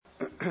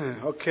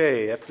Ok,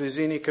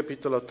 Efesini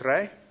capitolo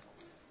 3.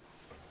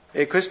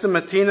 E questa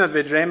mattina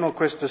vedremo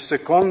questa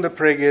seconda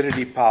preghiera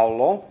di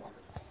Paolo.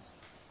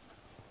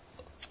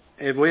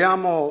 E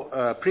vogliamo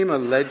prima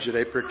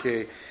leggere,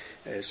 perché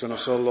sono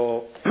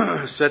solo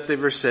 7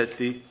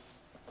 versetti.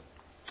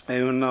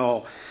 È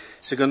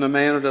secondo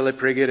me, una delle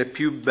preghiere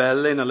più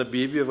belle nella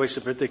Bibbia. Voi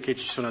sapete che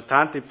ci sono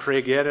tante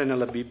preghiere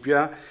nella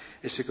Bibbia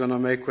e secondo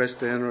me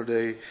questo è uno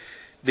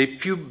dei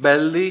più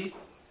belli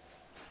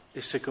e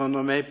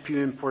secondo me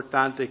più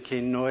importante che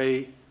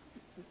noi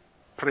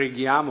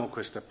preghiamo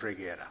questa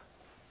preghiera.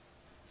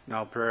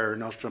 No, per il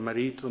nostro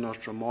marito, la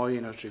nostra moglie,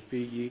 i nostri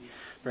figli,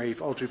 per gli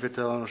altri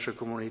fratelli della nostra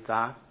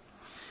comunità.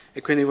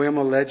 E quindi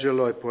vogliamo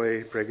leggerlo e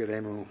poi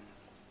pregheremo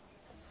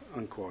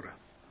ancora.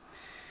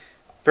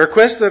 Per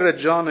questa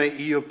ragione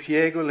io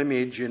piego le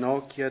mie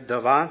ginocchia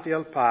davanti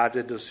al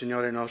Padre del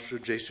Signore nostro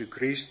Gesù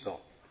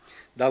Cristo,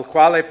 dal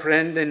quale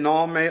prende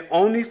nome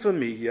ogni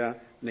famiglia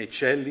nei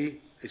cieli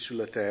e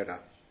sulla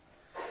terra,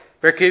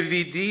 perché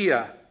vi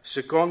dia,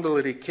 secondo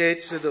le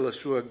ricchezze della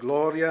sua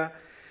gloria,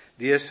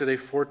 di essere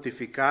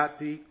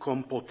fortificati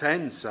con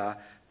potenza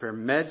per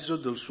mezzo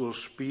del suo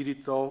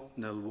Spirito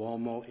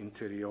nell'uomo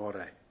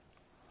interiore.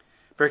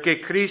 Perché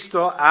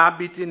Cristo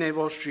abiti nei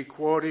vostri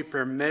cuori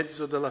per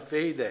mezzo della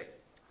fede,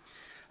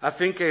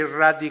 affinché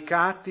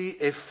radicati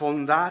e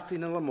fondati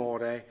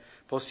nell'amore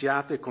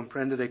possiate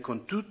comprendere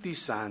con tutti i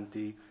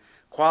santi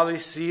quale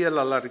sia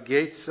la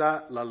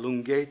larghezza, la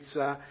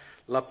lunghezza,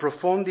 la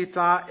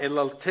profondità e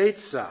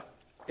l'altezza,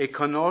 e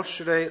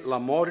conoscere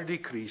l'amore di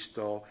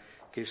Cristo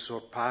che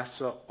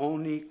sorpassa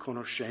ogni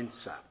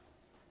conoscenza,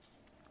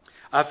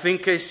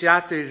 affinché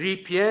siate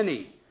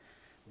ripieni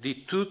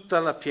di tutta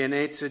la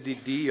pienezza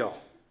di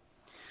Dio.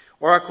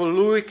 Ora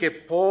colui che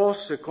può,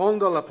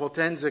 secondo la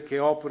potenza che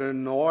opera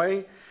in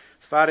noi,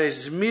 fare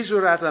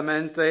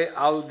smisuratamente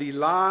al di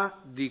là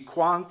di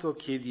quanto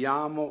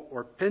chiediamo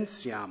o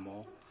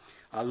pensiamo,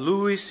 a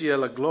Lui sia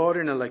la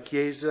gloria nella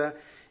Chiesa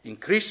in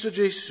Cristo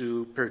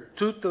Gesù per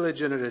tutte le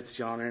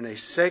generazioni, nei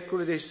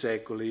secoli dei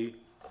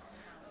secoli.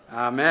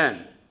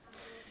 Amen.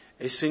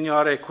 E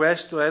Signore,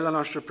 questa è la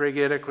nostra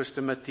preghiera questa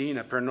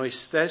mattina, per noi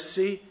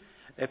stessi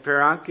e per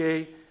anche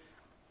i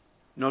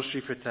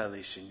nostri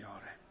fratelli,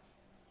 Signore.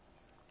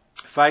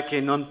 Fai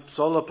che non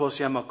solo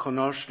possiamo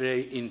conoscere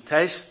in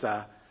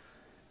testa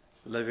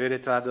la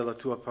verità della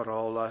Tua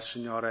parola,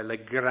 Signore,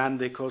 le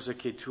grandi cose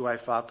che Tu hai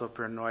fatto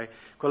per noi,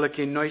 quelle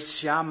che noi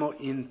siamo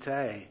in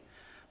Te,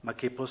 ma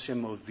che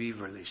possiamo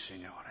viverli,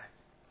 Signore,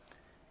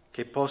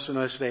 che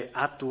possono essere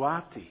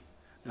attuati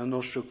nel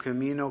nostro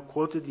cammino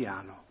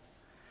quotidiano.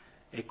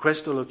 E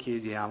questo lo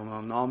chiediamo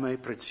nel nome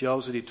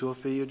prezioso di Tuo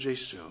Figlio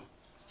Gesù.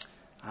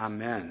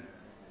 Amen.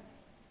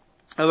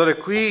 Allora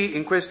qui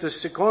in questa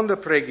seconda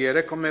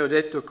preghiera, come ho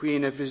detto qui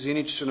in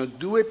Efesini ci sono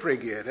 2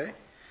 preghiere.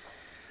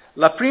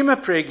 La prima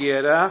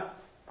preghiera,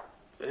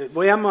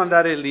 vogliamo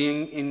andare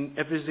lì in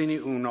Efesini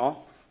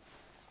 1.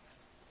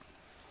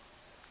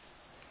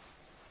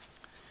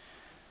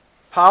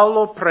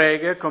 Paolo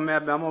prega, come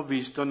abbiamo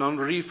visto,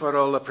 non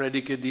rifarò la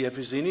predica di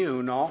Efesini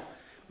 1,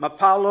 ma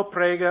Paolo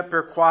prega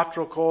per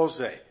 4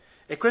 cose.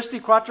 E queste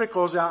 4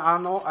 cose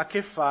hanno a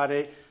che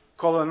fare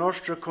con la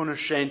nostra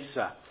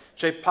conoscenza.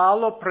 Cioè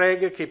Paolo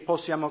prega che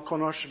possiamo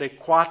conoscere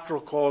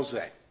 4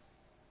 cose.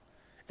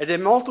 Ed è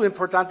molto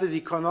importante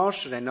di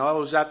conoscere, no?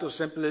 Ho usato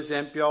sempre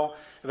l'esempio,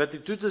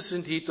 avete tutti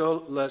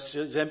sentito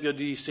l'esempio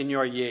di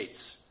Signor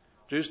Yates,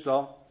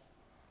 giusto?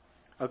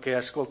 Ok,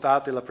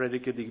 ascoltate la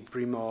predica di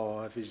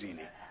primo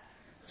Efesini,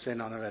 se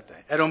non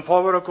avete. Era un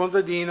povero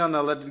contadino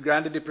nella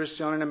Grande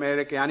Depressione in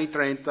America, anni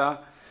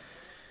 30,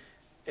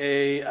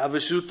 e ha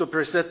vissuto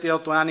per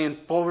 7-8 anni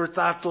in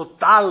povertà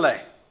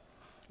totale.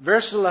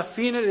 Verso la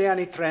fine degli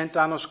anni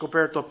 30 hanno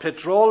scoperto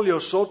petrolio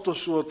sotto il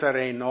suo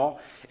terreno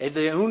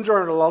ed da un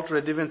giorno all'altro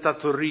è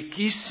diventato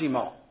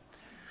ricchissimo.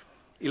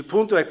 Il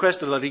punto è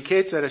questo, la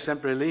ricchezza era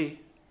sempre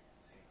lì.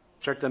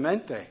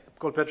 Certamente,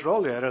 col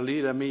petrolio era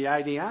lì da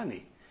migliaia di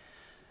anni.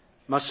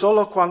 Ma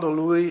solo quando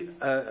lui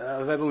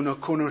aveva una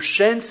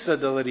conoscenza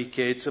della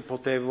ricchezza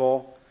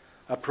poteva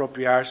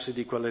appropriarsi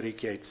di quelle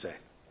ricchezze.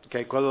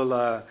 Okay? Quella è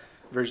la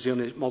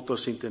versione molto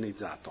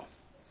sintetizzata.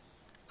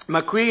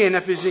 Ma qui in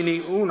Efesini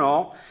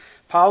 1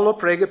 Paolo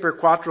prega per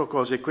 4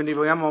 cose, quindi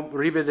vogliamo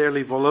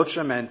rivederli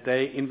velocemente.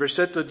 In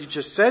versetto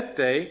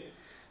 17,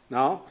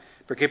 no?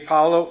 Perché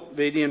Paolo,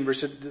 vedi in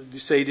versetto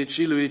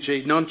 16, lui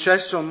dice, non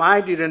cesso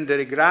mai di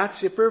rendere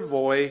grazie per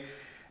voi,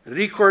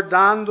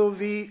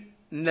 ricordandovi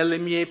nelle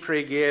mie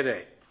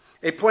preghiere.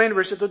 E poi in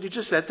versetto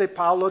 17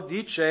 Paolo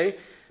dice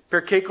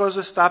per che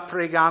cosa sta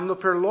pregando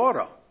per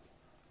loro.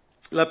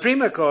 La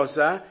prima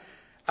cosa,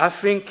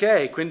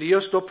 affinché, quindi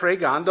io sto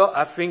pregando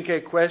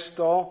affinché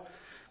questo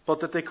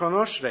potete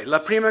conoscere. La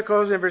prima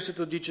cosa in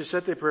versetto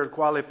 17 per il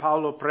quale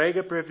Paolo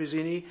prega per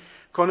Efesini,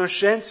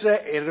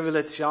 conoscenza e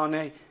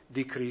rivelazione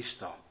di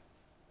Cristo.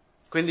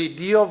 Quindi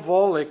Dio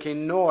vuole che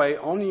noi,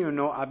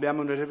 ognuno,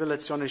 abbiamo una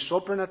rivelazione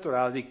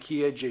soprannaturale di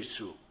chi è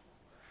Gesù,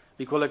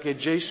 di quello che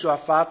Gesù ha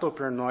fatto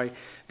per noi,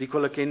 di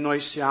quello che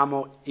noi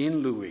siamo in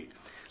Lui.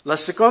 La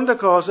seconda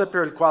cosa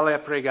per il quale ha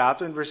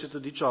pregato, in versetto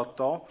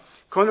 18,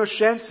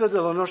 conoscenza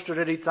della nostra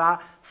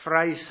eredità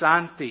fra i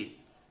santi.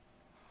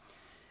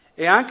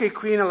 E anche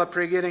qui nella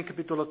preghiera in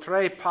capitolo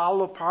 3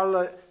 Paolo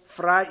parla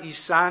fra i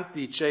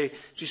santi, cioè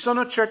ci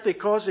sono certe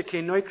cose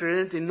che noi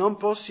credenti non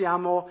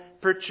possiamo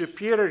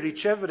percepire,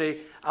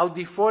 ricevere al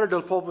di fuori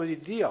del popolo di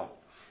Dio.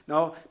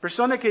 No?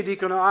 Persone che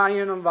dicono,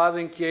 io non vado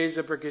in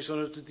chiesa perché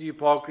sono tutti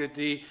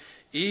ipocriti,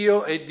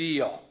 io e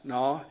Dio,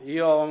 no?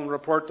 Io ho un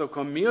rapporto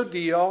con mio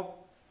Dio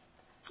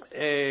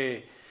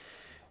e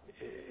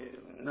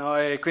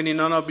quindi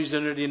non ho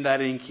bisogno di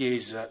andare in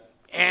chiesa.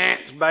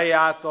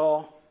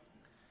 Sbagliato.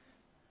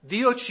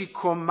 Dio ci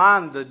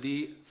comanda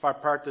di far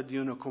parte di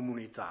una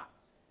comunità.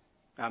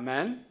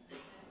 Amen?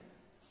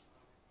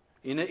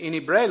 In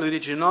ebreo lui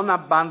dice non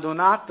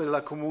abbandonate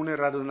la comune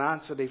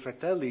radunanza dei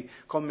fratelli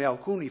come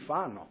alcuni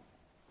fanno.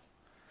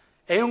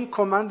 È un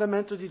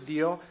comandamento di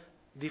Dio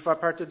di far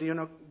parte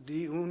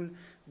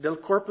del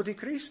corpo di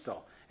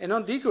Cristo. E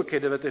non dico che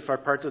dovete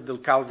far parte del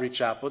Calvary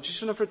Chapel. Ci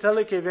sono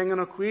fratelli che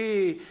vengono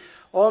qui,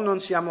 o non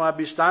siamo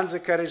abbastanza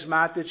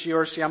carismatici,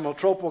 o siamo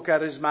troppo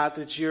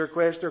carismatici, o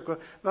questo.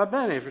 Va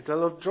bene,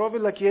 fratello, trovi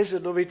la chiesa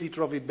dove ti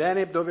trovi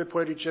bene, dove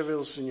puoi ricevere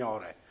il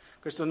Signore.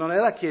 Questa non è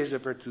la chiesa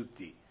per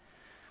tutti.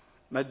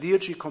 Ma Dio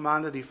ci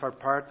comanda di far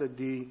parte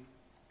di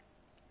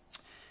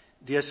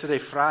essere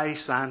fra i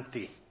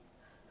santi.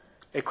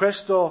 E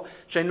questo,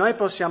 cioè noi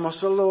possiamo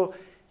solo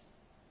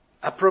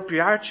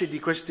appropriarci di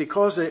queste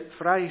cose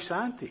fra i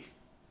santi,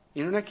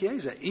 in una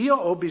chiesa. Io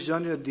ho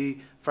bisogno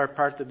di far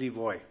parte di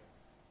voi.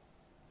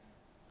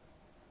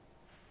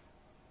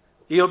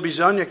 Io ho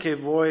bisogno che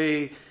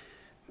voi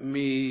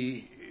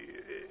mi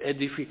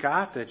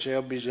edificate, cioè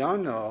ho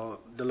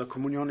bisogno della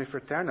comunione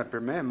fraterna, per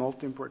me è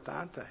molto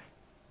importante.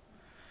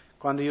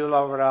 Quando io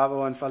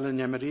lavoravo in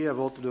falegnameria, a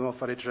volte dovevo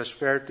fare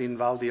trasferte in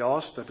Val di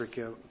Aosta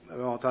perché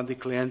avevamo tanti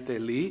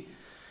clienti lì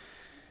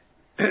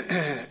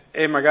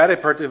e magari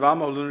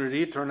partivamo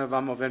lunedì,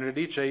 tornavamo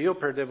venerdì, cioè io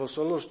perdevo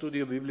solo lo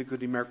studio biblico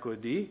di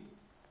mercoledì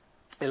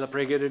e la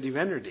preghiera di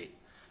venerdì,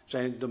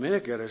 cioè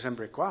domenica era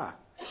sempre qua.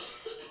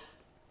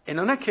 E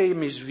non è che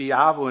mi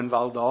sviavo in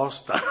Val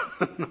d'Aosta,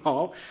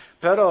 no,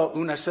 però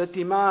una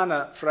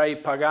settimana fra i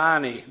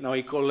pagani, no,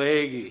 i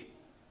colleghi.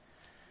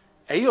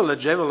 E io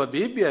leggevo la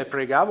Bibbia e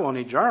pregavo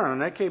ogni giorno,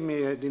 non è che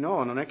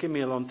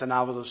mi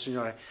allontanavo dal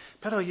Signore,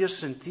 però io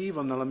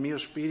sentivo nel mio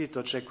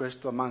spirito c'è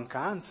questa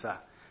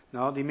mancanza,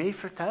 no, di miei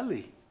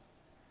fratelli.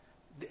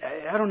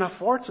 Era una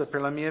forza per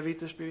la mia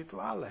vita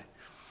spirituale.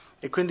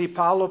 E quindi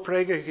Paolo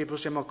prega che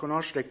possiamo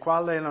conoscere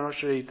qual è la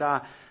nostra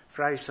eredità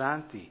fra i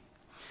santi.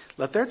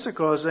 La terza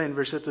cosa, in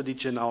versetto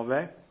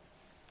 19,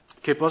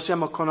 che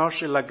possiamo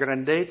conoscere la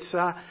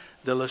grandezza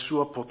della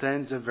sua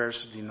potenza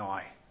verso di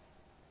noi.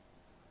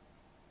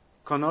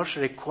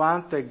 Conoscere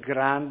quanto è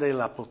grande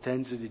la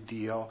potenza di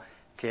Dio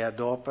che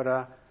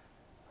adopera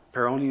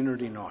per ognuno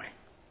di noi.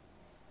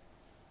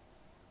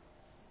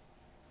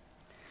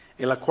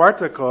 E la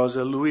quarta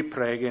cosa, lui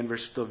prega in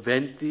versetto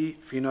 20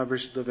 fino al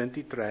versetto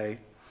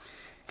 23,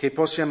 che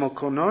possiamo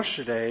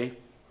conoscere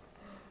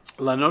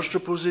la nostra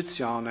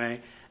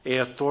posizione e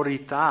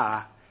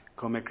autorità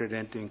come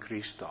credenti in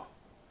Cristo.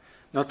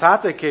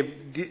 Notate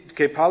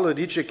che Paolo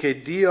dice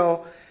che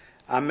Dio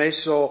ha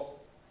messo.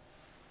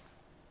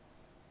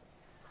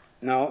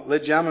 No,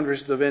 leggiamo in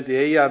versetto 20,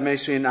 egli ha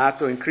messo in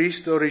atto in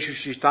Cristo,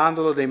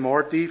 risuscitandolo dai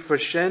morti,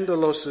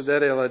 facendolo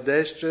sedere alla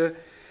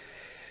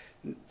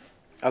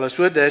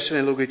sua destra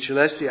nei luoghi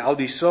celesti, al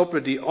di sopra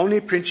di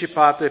ogni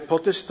principato e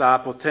potestà,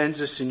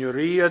 potenza e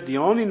signoria, di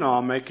ogni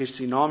nome che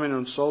si nome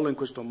non solo in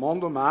questo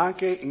mondo ma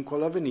anche in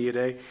quello a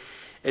venire,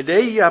 ed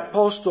egli ha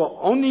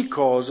posto ogni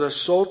cosa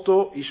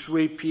sotto i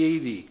suoi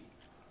piedi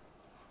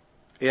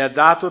e ha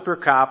dato per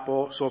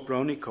capo sopra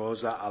ogni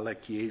cosa alla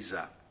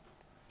Chiesa,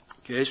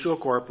 che è il suo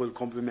corpo, il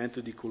compimento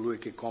di colui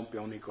che compie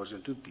ogni cosa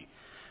in tutti.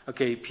 Ok,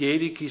 i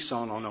piedi chi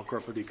sono nel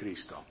corpo di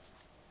Cristo?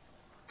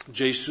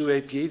 Gesù è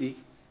i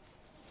piedi.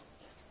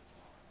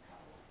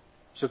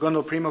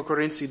 Secondo 1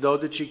 Corinzi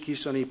 12, chi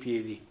sono i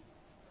piedi?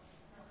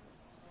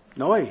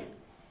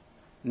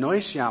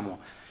 Noi siamo.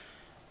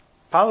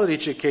 Paolo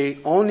dice che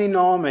ogni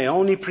nome,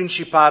 ogni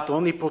principato,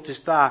 ogni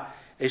potestà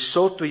è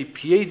sotto i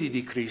piedi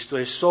di Cristo,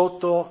 è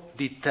sotto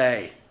di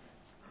te.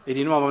 E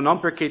di nuovo, non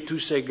perché tu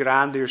sei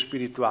grande o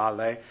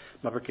spirituale,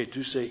 ma perché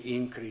tu sei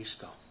in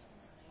Cristo.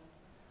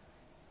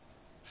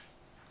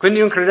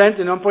 Quindi un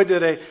credente non può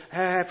dire,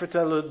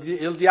 fratello,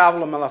 il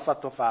diavolo me l'ha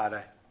fatto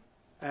fare.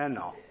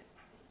 No.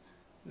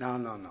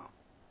 No,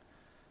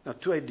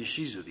 tu hai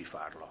deciso di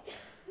farlo.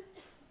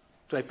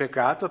 Tu hai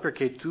peccato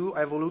perché tu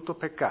hai voluto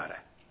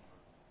peccare.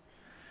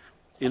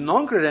 Il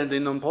non credente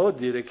non può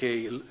dire che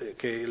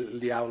il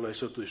diavolo è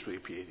sotto i suoi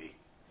piedi.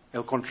 È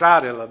il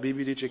contrario, la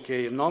Bibbia dice che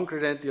il non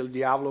credente il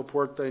diavolo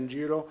porta in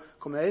giro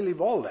come egli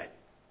vuole.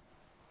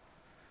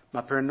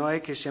 Ma per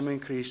noi che siamo in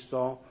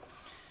Cristo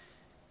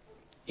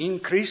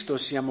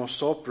siamo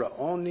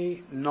sopra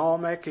ogni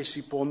nome che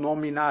si può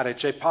nominare.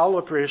 Cioè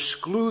Paolo per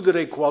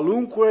escludere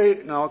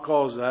qualunque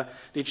cosa,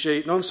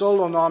 dice non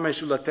solo nome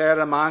sulla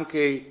terra ma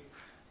anche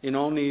in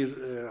ogni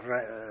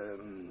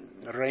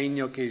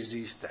regno che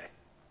esiste.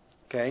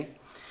 Ok?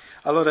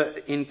 Allora,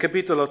 in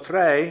capitolo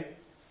 3,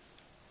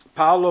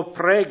 Paolo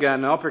prega,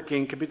 no? Perché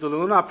in capitolo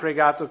 1 ha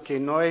pregato che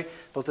noi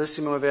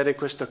potessimo avere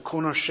questa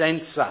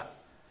conoscenza,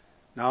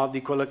 no?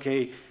 Di quello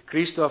che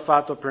Cristo ha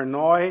fatto per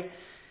noi,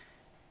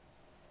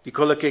 di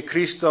quello che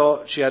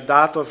Cristo ci ha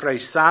dato fra i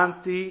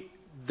santi,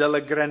 della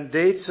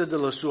grandezza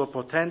della sua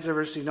potenza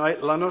verso di noi,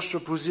 la nostra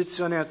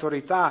posizione e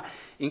autorità.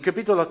 In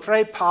capitolo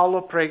 3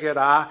 Paolo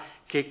pregherà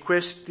che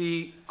questa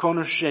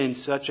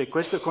conoscenza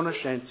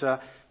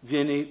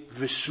viene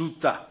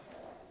vissuta.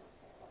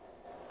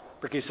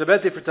 Perché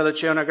sapete, fratelli,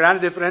 c'è una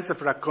grande differenza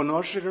fra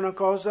conoscere una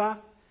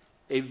cosa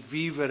e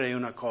vivere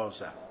una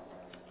cosa.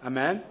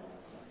 Amen?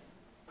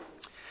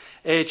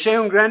 E c'è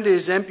un grande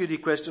esempio di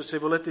questo, se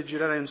volete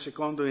girare un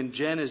secondo in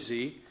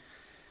Genesi,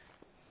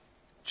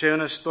 c'è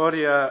una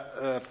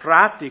storia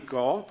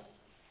pratica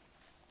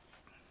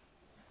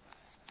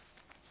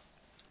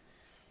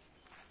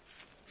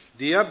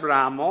di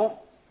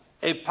Abramo,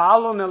 e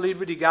Paolo nel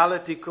libro di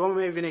Galati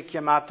come viene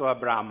chiamato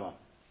Abramo?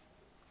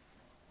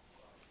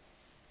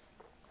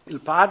 Il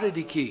padre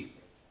di chi?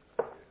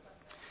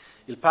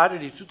 Il padre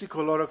di tutti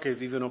coloro che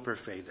vivono per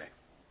fede.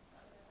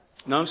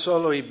 Non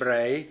solo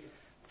ebrei,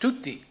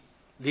 tutti,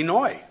 di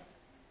noi.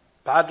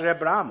 Padre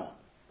Abramo.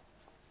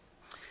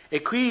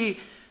 E qui,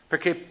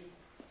 perché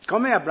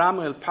come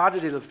Abramo è il padre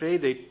della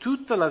fede,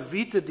 tutta la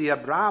vita di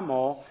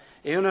Abramo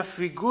è una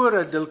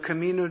figura del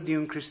cammino di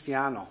un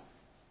cristiano.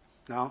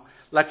 No?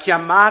 La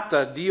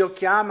chiamata, Dio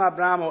chiama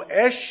Abramo,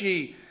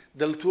 esci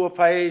del tuo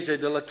paese,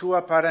 della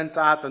tua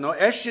parentata, no?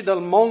 Esci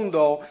dal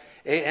mondo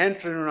e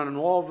entra in un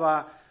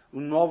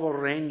nuovo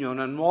regno,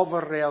 una nuova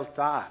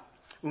realtà,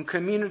 un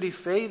cammino di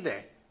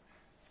fede.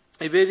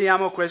 E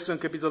vediamo questo in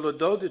capitolo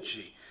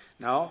 12,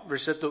 no?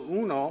 Versetto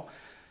 1.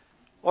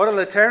 Ora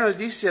l'Eterno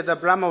disse ad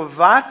Abramo,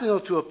 vatti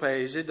nel tuo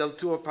paese, del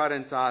tuo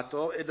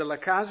parentato e della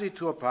casa di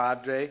tuo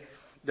padre,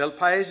 del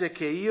paese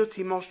che io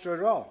ti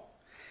mostrerò.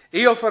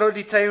 Io farò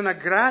di te una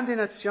grande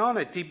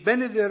nazione, ti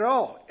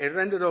benedirò e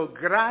renderò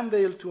grande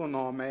il tuo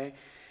nome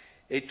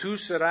e tu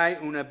sarai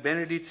una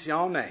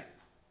benedizione.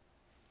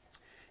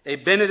 E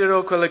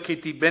benedirò quelli che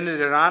ti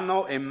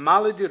benediranno e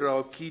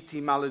maledirò chi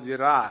ti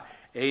maledirà.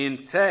 E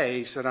in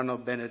te saranno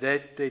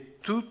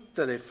benedette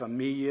tutte le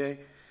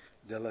famiglie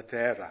della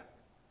terra.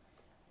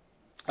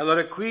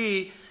 Allora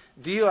qui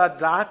Dio ha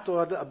dato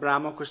ad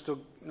Abramo questa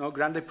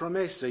grande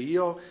promessa.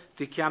 Io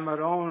ti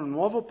chiamerò in un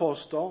nuovo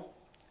posto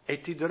e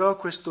ti darò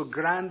questo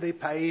grande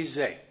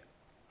paese,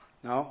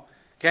 no?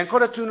 Che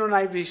ancora tu non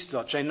hai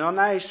visto, cioè non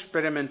hai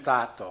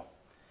sperimentato.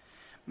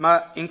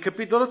 Ma in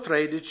capitolo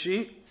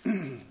 13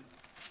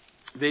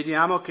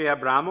 vediamo che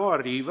Abramo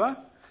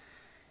arriva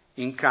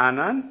in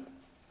Canaan.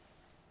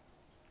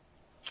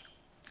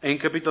 E in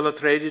capitolo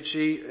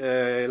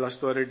 13 la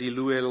storia di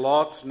lui e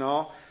Lot,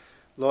 no?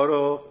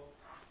 Loro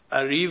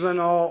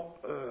arrivano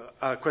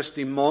a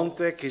questi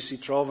monti che si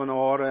trovano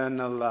ora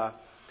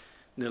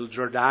nel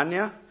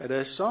Giordania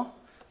adesso,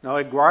 no?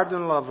 E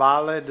guardano la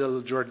valle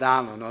del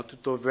Giordano, no?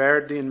 Tutto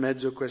verde in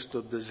mezzo a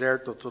questo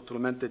deserto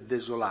totalmente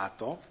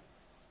desolato.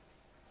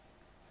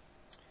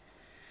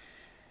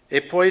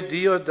 E poi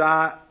Dio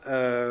dà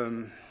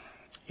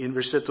in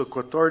versetto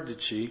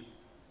 14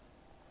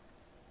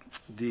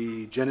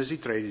 di Genesi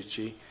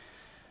 13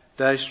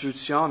 dà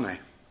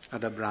istruzione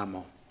ad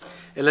Abramo.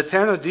 E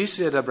l'Eterno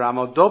disse ad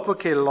Abramo, dopo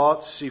che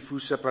Lot si fu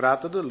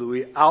separato da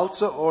lui,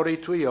 alza ora i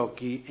tuoi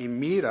occhi e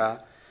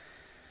mira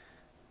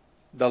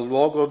dal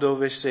luogo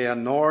dove sei a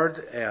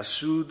nord e a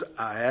sud,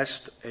 a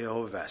est e a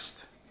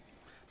ovest.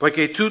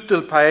 Poiché tutto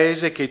il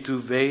paese che tu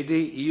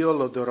vedi, io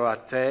lo darò a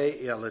te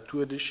e alla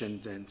tua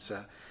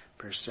discendenza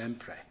per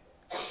sempre.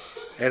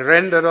 E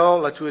renderò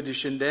la tua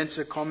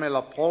discendenza come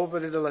la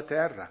polvere della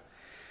terra.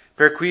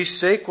 Per cui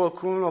se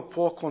qualcuno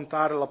può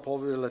contare la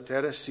polvere della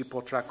terra, si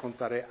potrà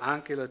contare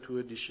anche la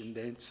tua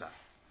discendenza.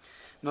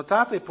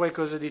 Notate poi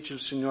cosa dice il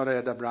Signore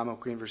ad Abramo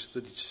qui in versetto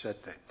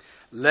 17.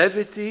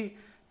 Levati,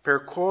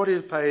 percorri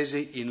il paese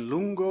in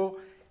lungo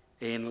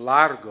e in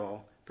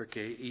largo, perché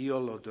io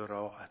lo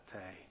darò a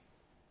te.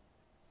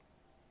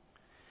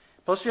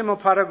 Possiamo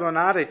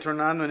paragonare,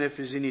 tornando in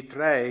Efesini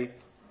 3,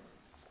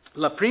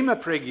 la prima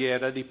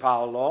preghiera di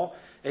Paolo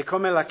è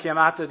come la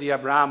chiamata di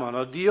Abramo,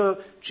 no?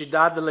 Dio ci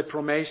dà delle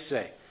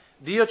promesse,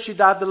 Dio ci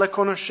dà della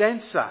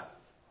conoscenza,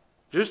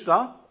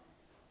 giusto?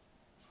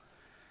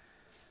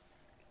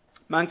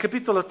 Ma in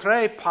capitolo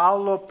 3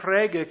 Paolo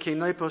prega che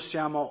noi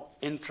possiamo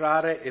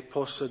entrare e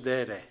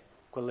possedere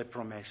quelle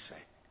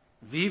promesse,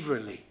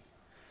 viverli,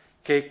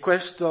 che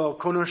questa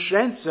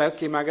conoscenza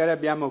che magari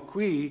abbiamo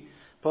qui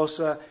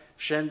possa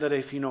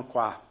scendere fino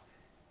qua,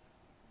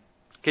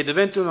 che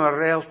diventi una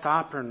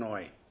realtà per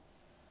noi.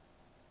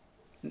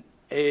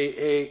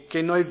 E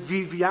che noi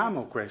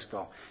viviamo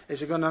questo. E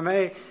secondo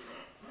me,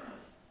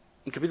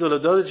 in capitolo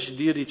 12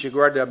 Dio dice,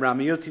 guarda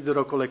Abramo, io ti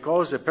darò quelle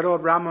cose, però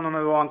Abramo non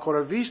aveva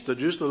ancora visto,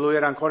 giusto? Lui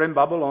era ancora in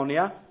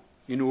Babilonia,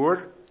 in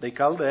Ur dei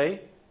Caldei.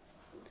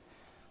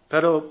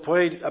 Però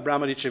poi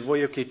Abramo dice,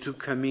 voglio che tu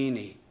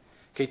cammini,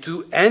 che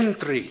tu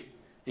entri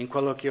in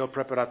quello che ho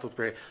preparato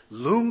per te.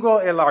 Lungo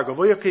e largo.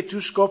 Voglio che tu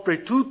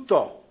scopri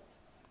tutto.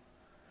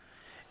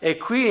 E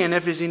qui in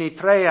Efesini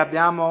 3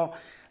 abbiamo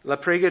la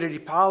preghiera di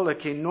Paolo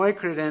che noi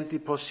credenti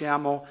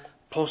possiamo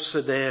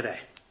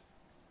possedere.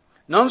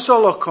 Non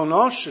solo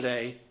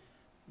conoscere,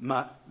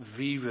 ma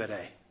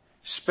vivere,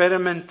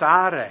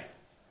 sperimentare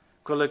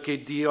quello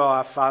che Dio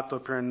ha fatto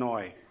per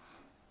noi.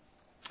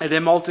 Ed è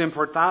molto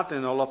importante,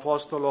 no?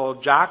 L'Apostolo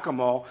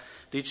Giacomo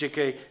dice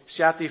che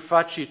siate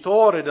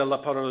facitori della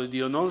parola di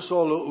Dio, non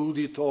solo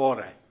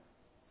uditore.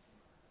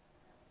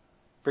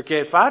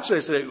 Perché è facile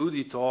essere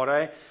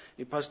uditore,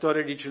 il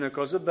pastore dice una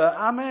cosa, beh,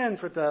 amen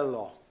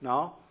fratello,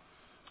 no?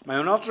 Ma è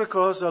un'altra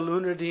cosa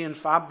lunedì in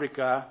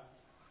fabbrica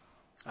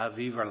a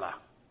viverla.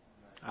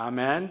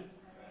 Amen?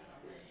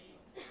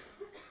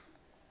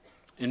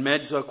 In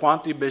mezzo a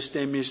quanti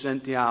bestemmie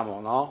sentiamo,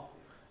 no?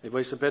 E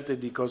voi sapete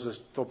di cosa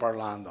sto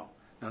parlando.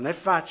 Non è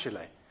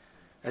facile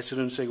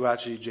essere un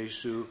seguace di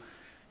Gesù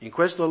in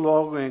questo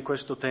luogo e in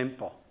questo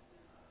tempo.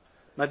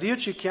 Ma Dio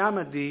ci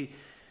chiama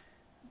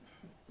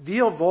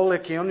Dio vuole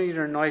che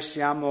ognuno di noi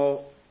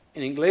siamo,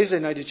 in inglese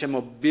noi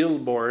diciamo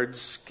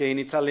billboards, che in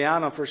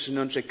italiano forse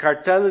non c'è,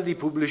 cartelli di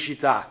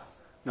pubblicità,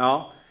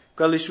 no?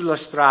 Quelli sulla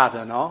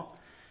strada, no?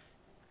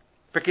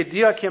 Perché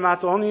Dio ha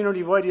chiamato ognuno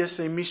di voi di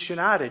essere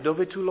missionario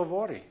dove tu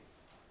lavori.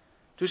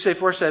 Tu sei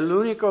forse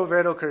l'unico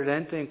vero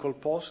credente in quel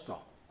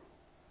posto.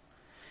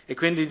 E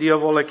quindi Dio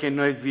vuole che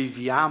noi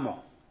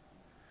viviamo,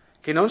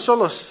 che non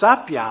solo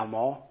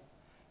sappiamo,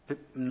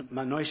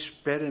 ma noi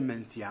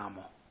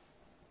sperimentiamo.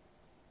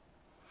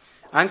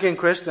 Anche in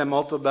questo è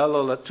molto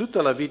bello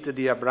tutta la vita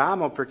di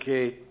Abramo,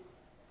 perché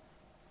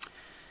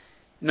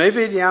noi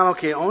vediamo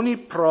che ogni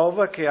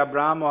prova che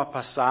Abramo ha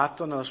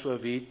passato nella sua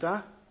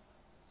vita,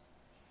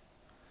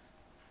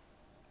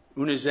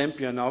 un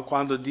esempio, no?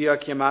 Quando Dio ha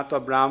chiamato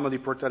Abramo di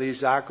portare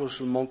Isacco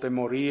sul monte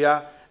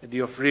Moria e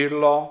di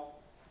offrirlo,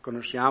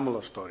 conosciamo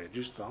la storia,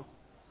 giusto?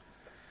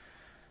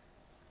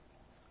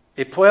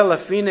 E poi alla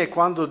fine,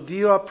 quando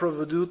Dio ha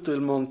provveduto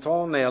il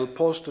montone al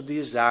posto di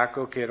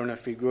Isacco, che era una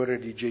figura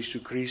di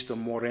Gesù Cristo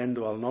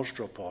morendo al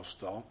nostro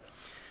posto,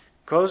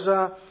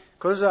 cosa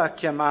ha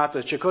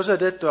chiamato, cioè cosa ha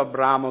detto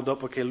Abramo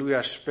dopo che lui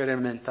ha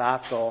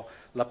sperimentato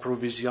la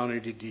provvisione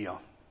di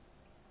Dio?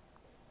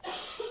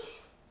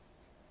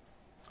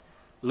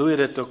 Lui ha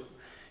detto,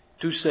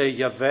 tu sei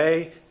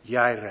Yahweh,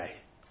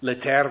 Jireh,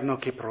 l'Eterno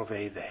che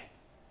provvede.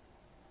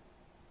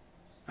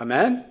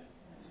 Amen?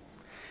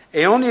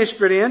 E ogni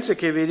esperienza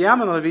che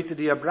vediamo nella vita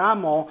di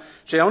Abramo,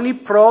 cioè ogni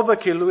prova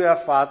che lui ha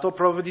fatto,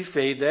 prova di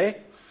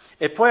fede,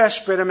 e poi ha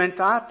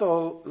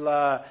sperimentato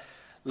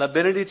la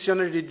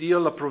benedizione di Dio,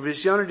 la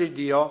provvisione di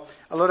Dio,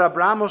 allora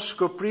Abramo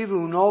scopriva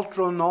un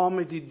altro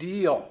nome di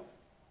Dio.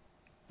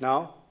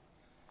 No?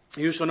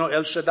 Io sono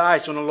El Shaddai,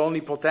 sono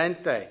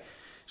l'Onnipotente,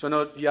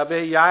 sono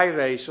Yahweh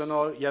Jireh,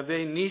 sono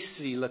Yahweh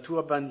Nissi, la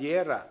tua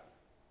bandiera.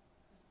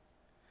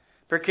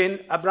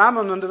 Perché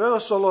Abramo non doveva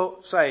solo,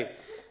 sai,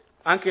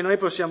 anche noi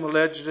possiamo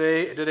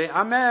leggere e dire,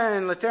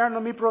 Amen, l'Eterno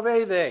mi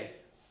provvede.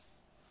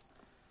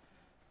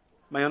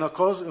 Ma è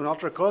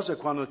un'altra cosa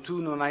quando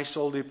tu non hai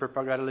soldi per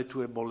pagare le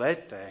tue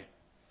bollette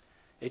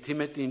e ti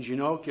metti in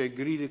ginocchio e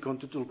gridi con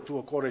tutto il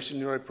tuo cuore,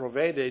 Signore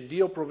provvede, e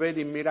Dio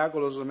provvede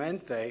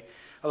miracolosamente.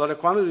 Allora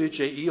quando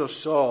dice, io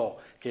so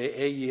che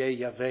Egli è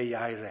Yahweh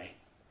Jireh,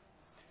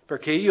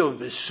 perché io ho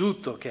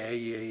vissuto che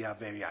Egli è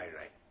Yahweh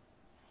Jireh.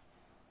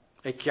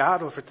 È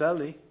chiaro,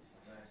 fratelli?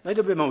 Noi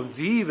dobbiamo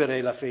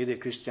vivere la fede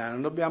cristiana,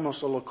 non dobbiamo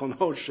solo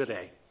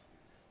conoscere.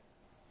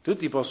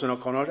 Tutti possono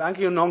conoscere,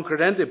 anche un non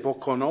credente può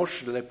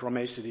conoscere le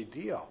promesse di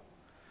Dio.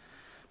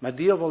 Ma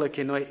Dio vuole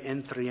che noi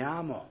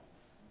entriamo.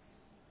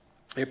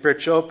 E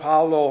perciò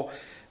Paolo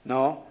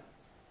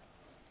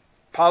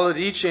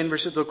dice in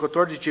versetto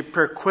 14,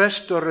 per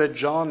questa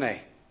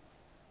ragione.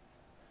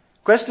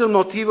 Questo è il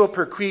motivo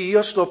per cui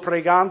io sto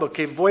pregando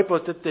che voi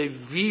potete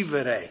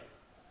vivere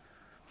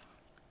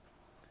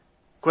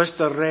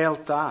questa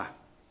realtà.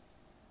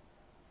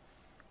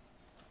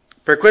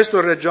 Per questa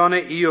ragione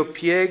io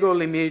piego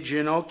le mie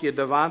ginocchia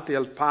davanti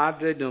al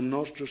Padre del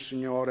nostro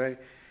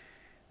Signore,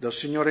 del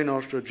Signore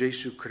nostro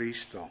Gesù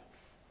Cristo.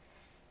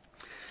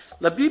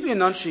 La Bibbia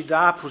non ci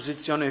dà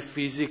posizioni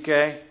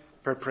fisiche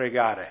per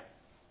pregare.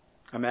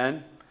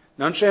 Amen?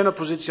 Non c'è una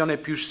posizione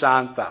più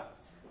santa.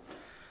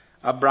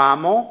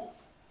 Abramo,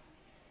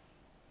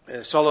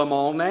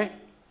 Solomone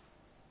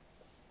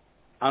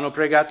hanno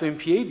pregato in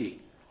piedi.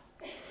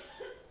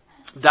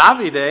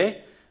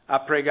 Davide ha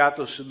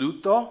pregato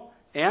seduto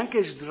e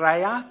anche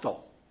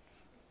sdraiato.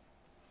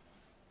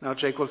 No,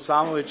 c'è quel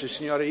salmo che dice,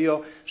 Signore,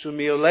 io sul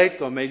mio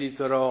letto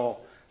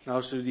mediterò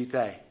su di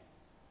te.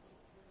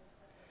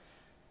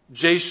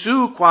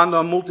 Gesù, quando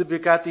ha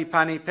moltiplicato i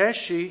pani e i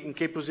pesci, in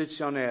che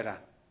posizione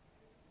era?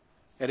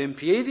 Era in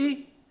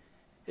piedi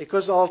e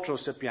cos'altro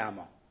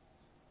sappiamo?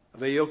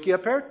 Aveva gli occhi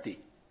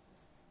aperti.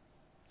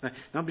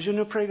 No,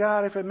 bisogna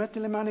pregare, metti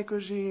le mani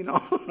così,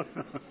 no?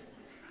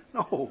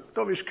 No,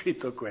 dove è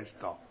scritto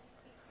questo?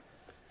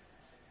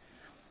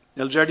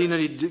 Nel giardino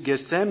di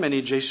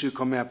Getsemani Gesù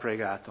come ha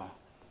pregato?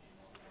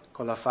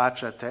 Con la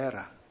faccia a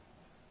terra.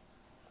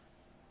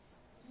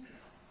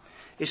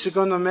 E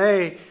secondo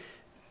me,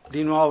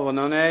 di nuovo,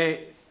 non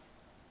è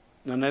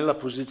la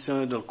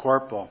posizione del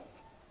corpo.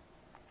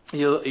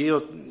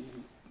 Io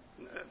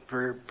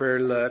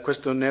per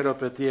questa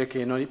neuropatia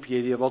che ho i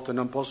piedi, a volte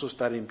non posso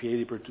stare in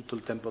piedi per tutto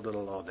il tempo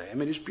della lode. E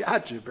mi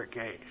dispiace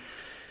perché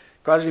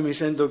quasi mi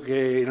sento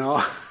che, no,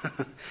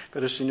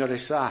 però il Signore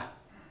sa,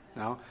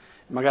 no?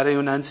 Magari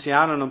un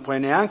anziano non può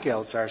neanche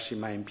alzarsi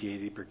mai in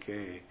piedi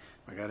perché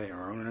magari è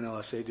uno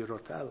nella sedia a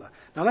rotella.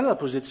 Non è la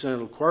posizione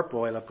del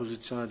corpo, è la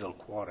posizione del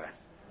cuore.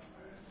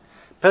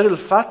 Per il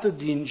fatto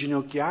di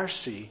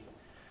inginocchiarsi,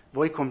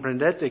 voi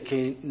comprendete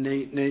che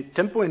nei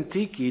tempi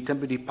antichi, i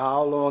tempi di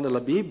Paolo, nella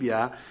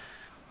Bibbia,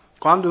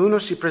 quando uno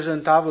si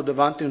presentava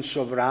davanti a un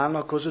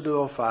sovrano, cosa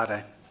doveva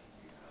fare?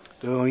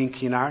 Doveva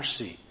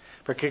inchinarsi,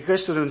 perché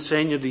questo era un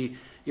segno di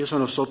io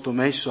sono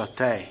sottomesso a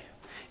te,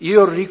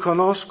 io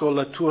riconosco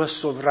la tua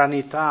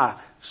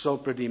sovranità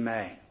sopra di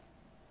me.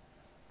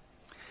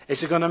 E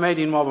secondo me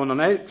di nuovo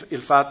non è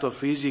il fatto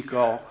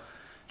fisico,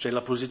 cioè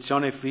la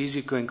posizione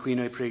fisica in cui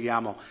noi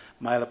preghiamo,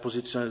 ma è la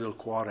posizione del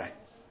cuore.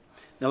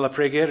 Nella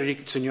preghiera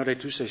dice, Signore,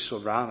 tu sei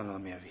sovrano nella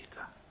mia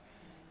vita.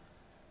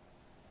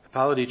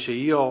 Paolo dice,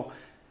 io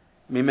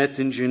mi metto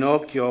in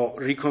ginocchio,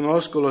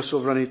 riconosco la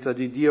sovranità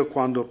di Dio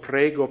quando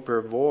prego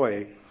per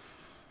voi.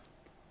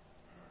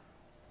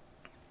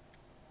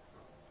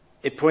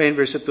 E poi in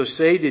versetto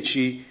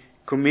 16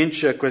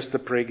 comincia questa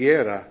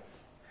preghiera,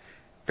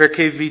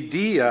 perché vi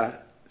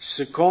dia,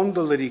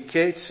 secondo le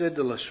ricchezze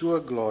della sua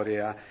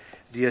gloria,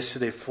 di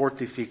essere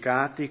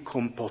fortificati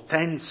con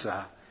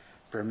potenza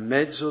per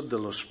mezzo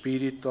del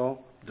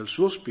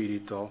suo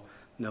spirito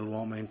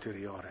nell'uomo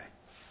interiore.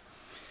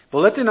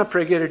 Volete una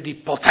preghiera di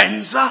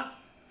potenza?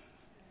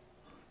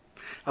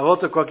 A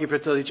volte qualche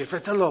fratello dice,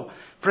 fratello,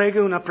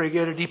 prega una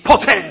preghiera di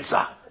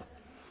potenza.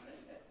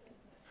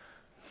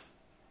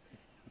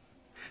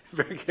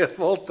 Perché a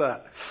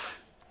volte,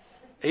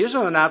 e io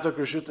sono nato e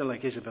cresciuto nella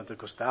chiesa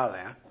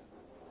pentecostale,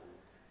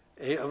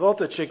 e a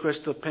volte c'è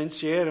questo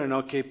pensiero,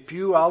 no, che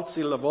più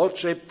alzi la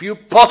voce,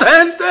 più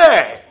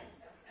potente.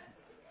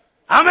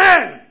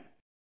 Amen!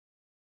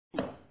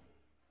 Non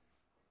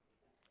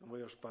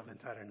voglio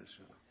spaventare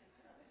nessuno.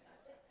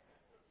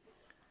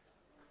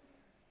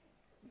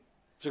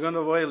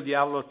 Secondo voi il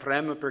diavolo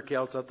trema perché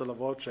ha alzato la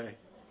voce?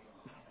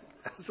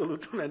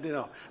 Assolutamente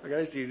no,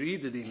 magari si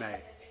ride di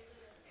me.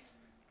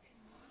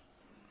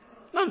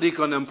 Non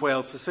dico non puoi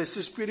alzare, se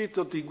il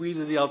Spirito ti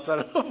guida di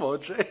alzare la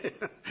voce.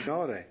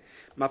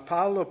 Ma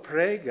Paolo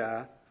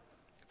prega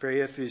per gli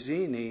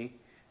Efesini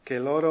che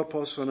loro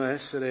possono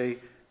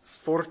essere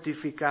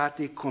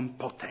fortificati con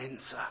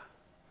potenza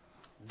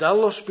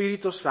dallo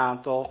Spirito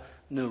Santo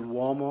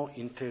nell'uomo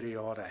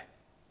interiore.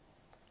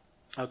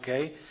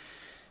 Ok?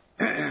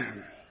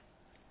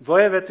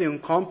 Voi avete un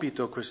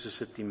compito questa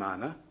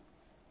settimana?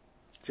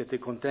 Siete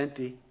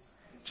contenti?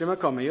 Cioè, ma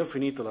come? Io ho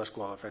finito la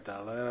scuola,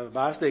 fratello,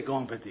 basta i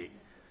compiti.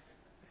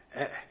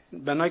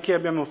 Ma noi che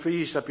abbiamo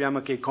figli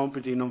sappiamo che i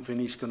compiti non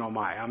finiscono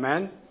mai,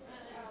 amen?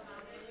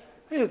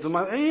 Io ho detto,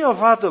 ma io ho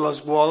fatto la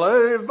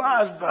scuola e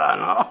basta,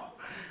 no?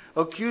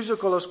 Ho chiuso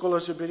con la scuola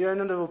superiore,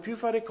 non devo più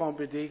fare i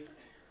compiti.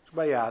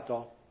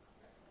 Sbagliato.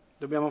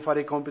 Dobbiamo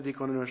fare i compiti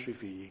con i nostri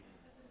figli.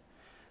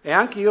 E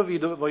anche io vi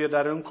voglio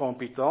dare un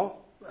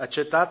compito.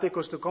 Accettate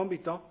questo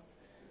compito?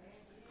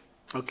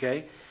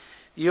 Ok?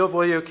 Io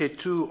voglio che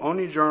tu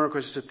ogni giorno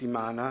questa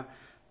settimana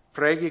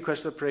preghi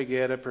questa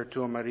preghiera per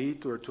tuo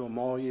marito o tua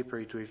moglie,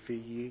 per i tuoi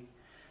figli.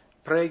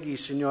 Preghi,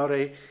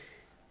 Signore,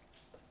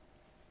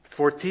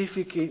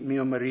 fortifichi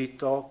mio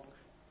marito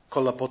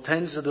con la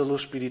potenza dello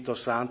Spirito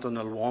Santo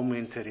nell'uomo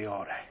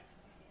interiore.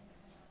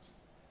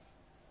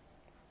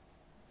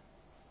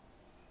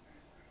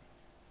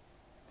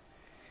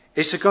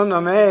 E secondo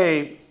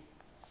me,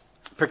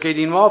 perché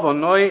di nuovo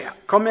noi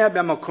come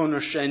abbiamo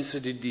conoscenza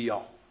di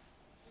Dio?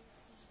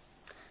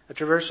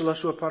 Attraverso la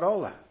sua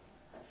parola,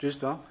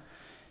 giusto?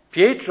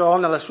 Pietro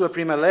nella sua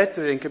prima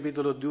lettera, in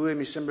capitolo 2,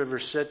 mi sembra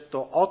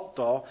versetto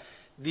 8,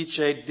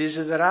 dice,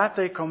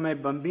 desiderate come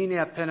bambini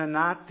appena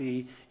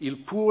nati il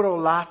puro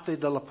latte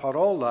della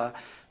parola,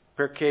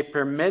 perché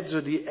per mezzo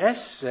di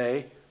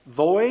esse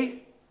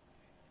voi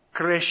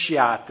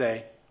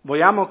cresciate.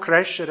 Vogliamo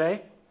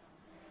crescere?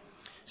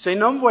 Se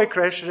non vuoi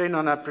crescere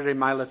non aprirai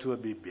mai la tua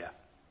Bibbia.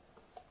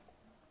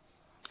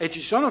 E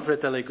ci sono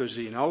fratelli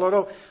così, no?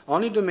 Loro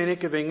ogni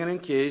domenica vengono in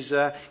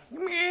chiesa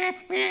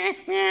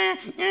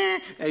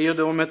e io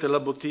devo mettere la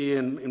bottiglia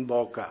in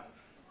bocca.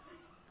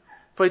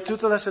 Poi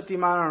tutta la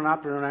settimana non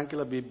aprono neanche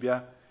la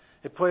Bibbia.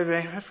 E poi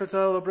vengono,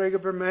 fratello, prega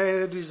per me,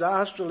 è un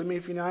disastro, le mie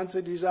finanze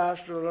è un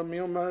disastro, il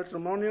mio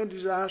matrimonio è un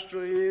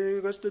disastro,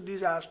 questo è un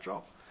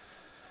disastro.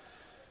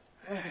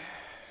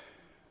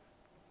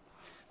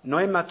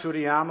 Noi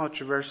maturiamo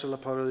attraverso la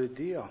parola di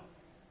Dio.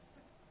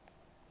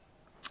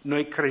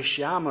 Noi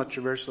cresciamo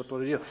attraverso la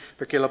parola di Dio,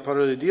 perché la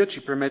parola di Dio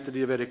ci permette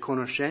di avere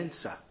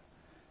conoscenza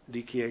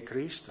di chi è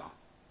Cristo.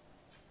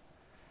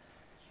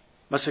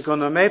 Ma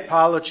secondo me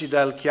Paolo ci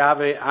dà il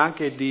chiave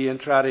anche di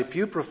entrare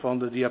più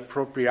profondo, di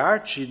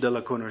appropriarci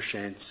della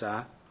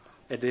conoscenza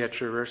ed è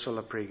attraverso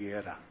la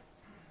preghiera.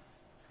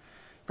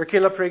 Perché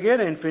la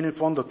preghiera fino in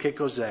fondo che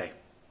cos'è?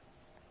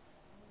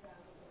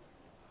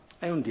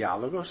 È un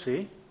dialogo,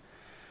 sì.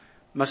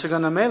 Ma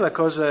secondo me la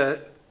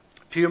cosa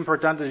più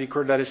importante da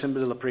ricordare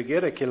sempre della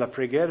preghiera è che la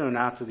preghiera è un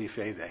atto di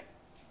fede.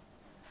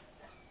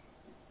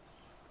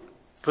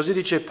 Così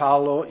dice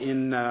Paolo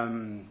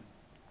in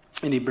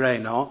Ebrei,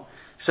 no?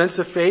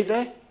 Senza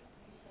fede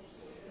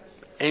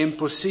è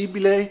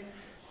impossibile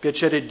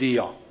piacere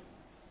Dio.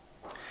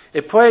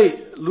 E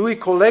poi lui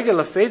collega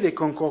la fede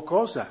con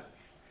qualcosa.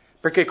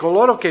 Perché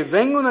coloro che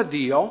vengono a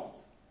Dio,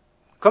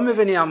 come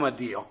veniamo a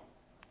Dio?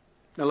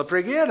 Nella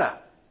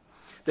preghiera.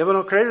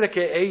 Devono credere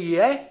che Egli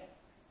è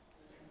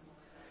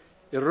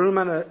il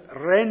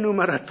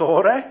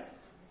remuneratore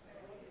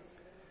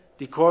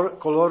di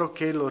coloro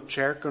che lo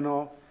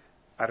cercano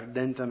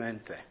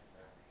ardentemente.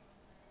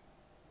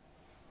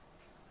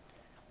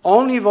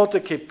 Ogni volta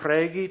che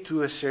preghi tu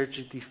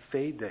eserciti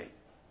fede.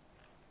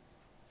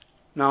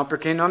 No,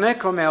 perché non è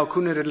come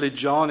alcune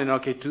religioni, no,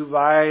 che tu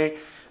vai,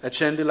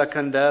 accendi la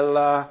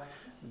candela,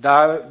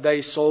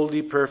 dai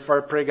soldi per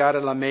far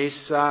pregare la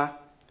messa,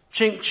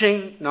 cing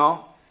cing,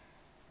 no?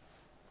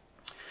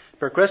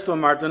 Per questo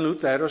Martin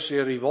Lutero si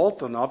è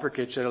rivolto, no?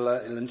 Perché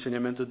c'era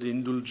l'insegnamento di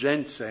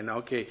indulgenze,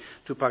 no? Che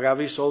tu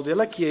pagavi i soldi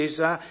alla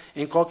Chiesa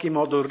e in qualche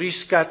modo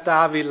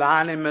riscattavi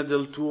l'anima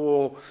del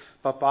tuo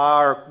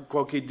papà o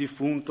qualche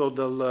defunto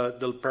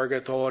del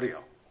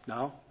purgatorio,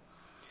 no?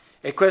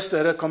 E questo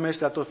era come è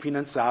stato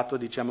finanziato,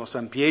 diciamo,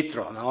 San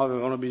Pietro, no?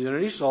 Avevano bisogno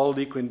di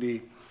soldi,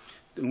 quindi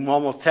un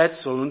uomo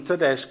Tetzel, un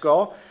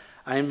tedesco,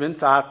 ha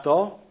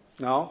inventato,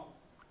 no?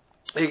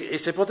 E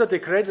se potete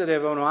credere,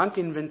 avevano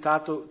anche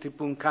inventato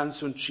tipo un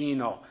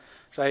canzoncino,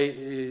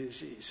 sai,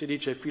 si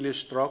dice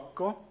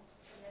filastrocco?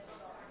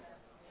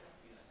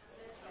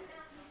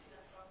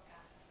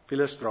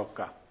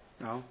 Filastrocca,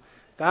 no?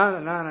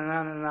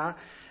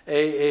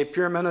 E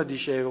più o meno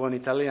dicevo in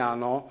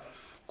italiano,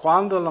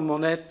 quando la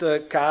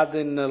moneta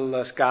cade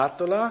nella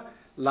scatola,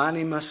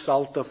 l'anima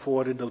salta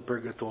fuori dal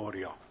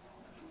purgatorio.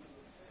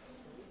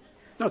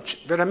 No,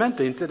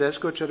 veramente in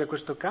tedesco c'era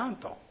questo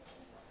canto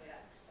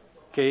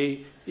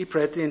che i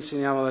preti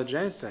insegnavano alla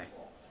gente.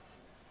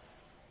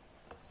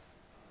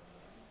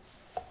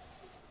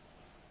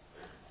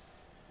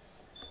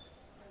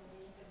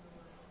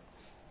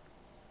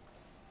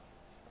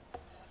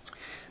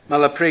 Ma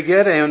la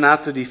preghiera è un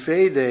atto di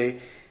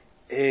fede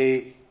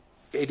e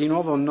di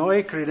nuovo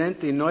noi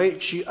credenti, noi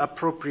ci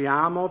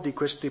appropriamo di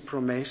queste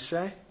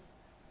promesse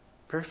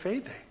per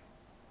fede.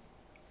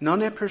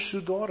 Non è per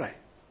sudore,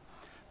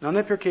 non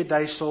è perché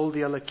dai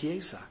soldi alla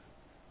Chiesa.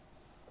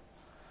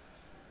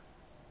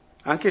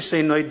 Anche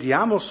se noi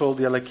diamo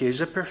soldi alla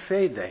Chiesa per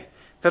fede,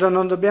 però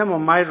non dobbiamo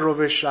mai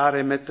rovesciare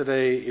e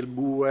mettere il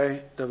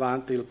bue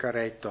davanti il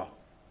carretto.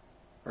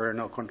 O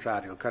no, al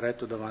contrario, il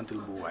carretto davanti il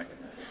bue.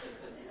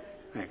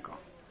 Ecco.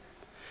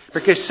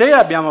 Perché se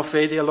abbiamo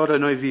fede, allora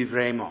noi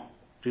vivremo,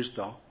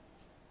 giusto?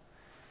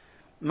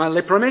 Ma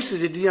le promesse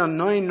di Dio,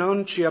 noi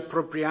non ci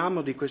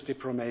appropriamo di queste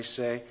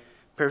promesse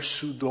per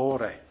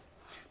sudore,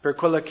 per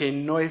quello che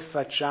noi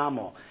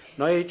facciamo.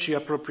 Noi ci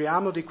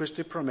appropriamo di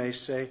queste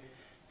promesse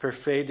per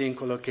fede in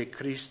quello che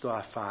Cristo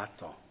ha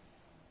fatto.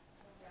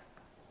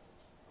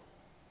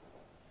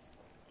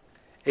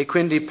 E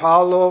quindi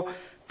Paolo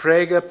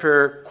prega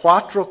per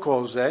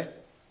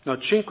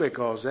 5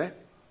 cose,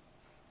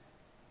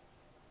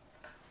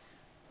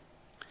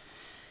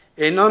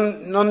 e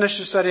non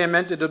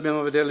necessariamente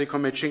dobbiamo vederli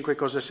come 5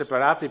 cose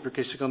separate,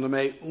 perché secondo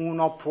me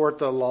uno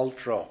porta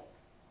all'altro.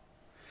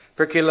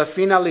 Perché la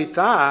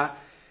finalità,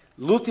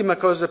 l'ultima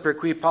cosa per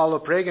cui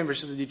Paolo prega in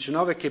versetto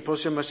 19 è che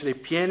possiamo essere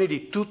pieni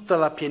di tutta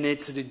la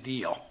pienezza di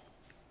Dio.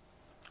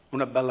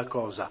 Una bella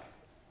cosa.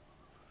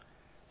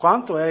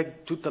 Quanto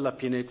è tutta la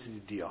pienezza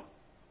di Dio?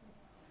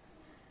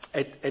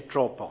 È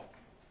troppo.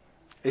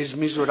 È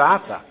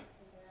smisurata.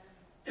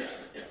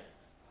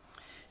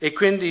 E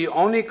quindi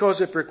ogni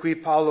cosa per cui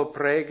Paolo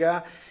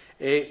prega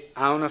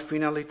ha una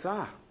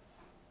finalità.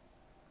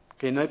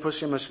 Che noi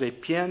possiamo essere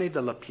pieni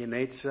della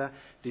pienezza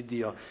di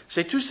Dio.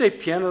 Se tu sei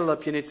pieno della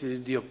pienezza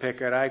di Dio,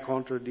 peccherai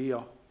contro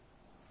Dio.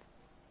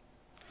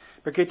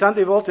 Perché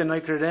tante volte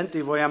noi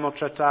credenti vogliamo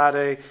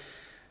trattare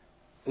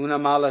una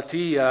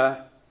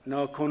malattia,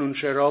 no, con un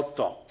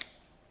cerotto.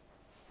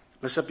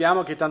 Ma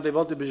sappiamo che tante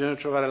volte bisogna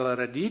trovare la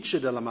radice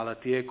della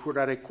malattia e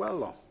curare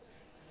quello.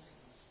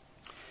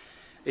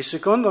 E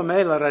secondo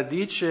me la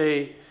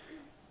radice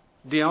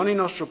di ogni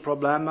nostro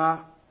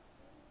problema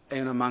è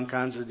una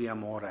mancanza di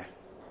amore.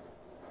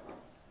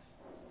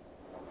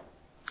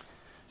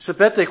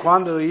 Sapete,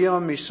 quando io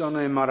mi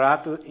sono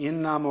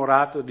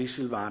innamorato di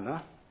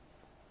Silvana,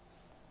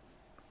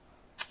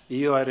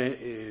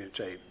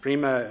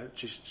 prima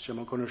ci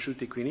siamo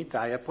conosciuti qui in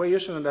Italia, poi io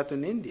sono andato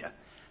in India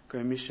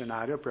come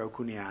missionario per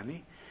alcuni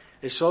anni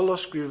e solo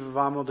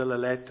scrivevamo delle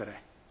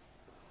lettere.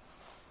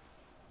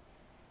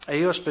 E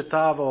io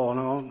aspettavo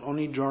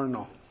ogni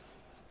giorno.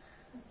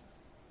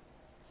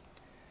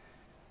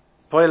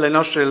 Poi le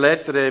nostre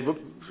lettere,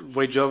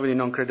 voi giovani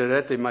non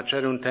crederete, ma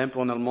c'era un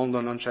tempo nel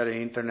mondo non c'era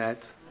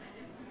internet.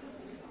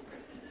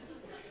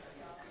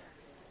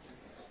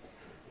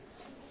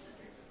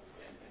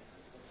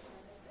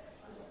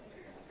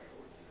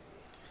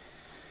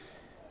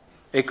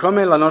 E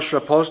come la nostra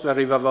posta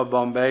arrivava a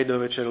Bombay,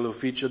 dove c'era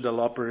l'ufficio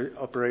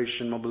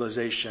dell'Operation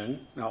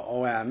Mobilization, no,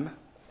 OM,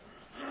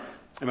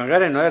 e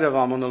magari noi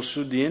eravamo nel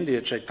sud di India,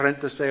 cioè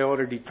 36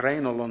 ore di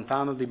treno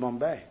lontano di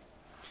Bombay.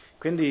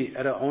 Quindi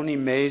era ogni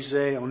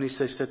mese, ogni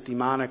 6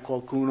 settimane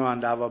qualcuno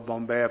andava a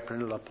Bombay a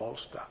prendere la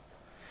posta.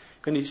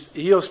 Quindi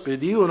io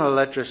spedivo una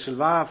lettera a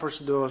Silvana,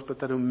 forse dovevo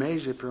aspettare un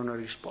mese per una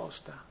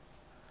risposta.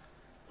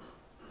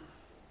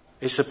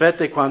 E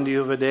sapete, quando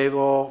io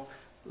vedevo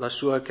la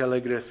sua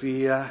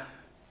calligrafia,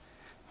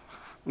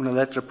 una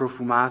lettera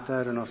profumata,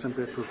 erano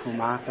sempre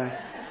profumate,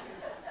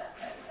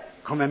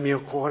 come il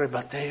mio cuore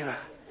batteva.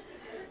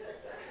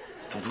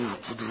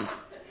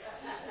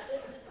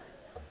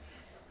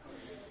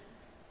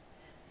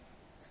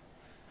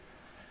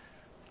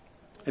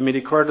 E mi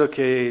ricordo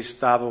che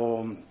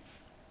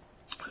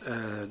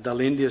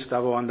dall'India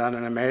stavo andando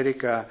in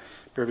America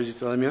per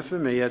visitare la mia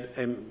famiglia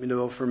e mi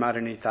dovevo fermare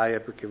in Italia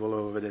perché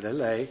volevo vedere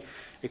lei,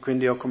 e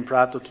quindi ho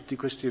comprato tutti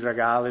questi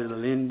regali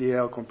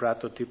dall'India, ho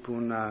comprato tipo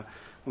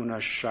una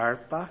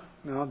sciarpa,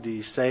 no,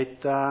 di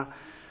seta,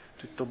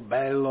 tutto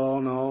bello,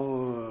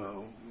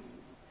 no,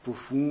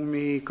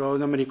 profumi,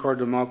 non mi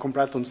ricordo, ma ho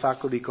comprato un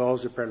sacco di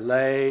cose per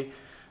lei,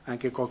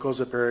 anche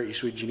qualcosa per i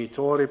suoi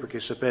genitori,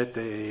 perché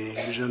sapete,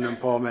 bisogna un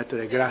po'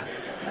 mettere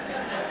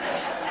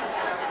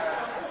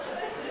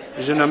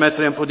bisogna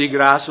mettere un po' di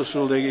grasso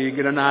sugli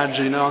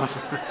granaggi, no?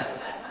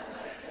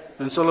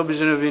 Non solo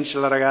bisogna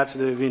vincere la ragazza,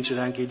 deve vincere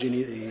anche i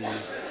genitori.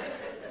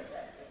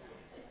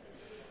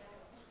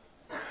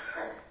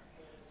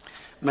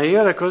 Ma io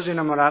ero così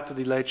innamorato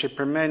di lei, cioè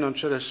per me non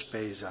c'era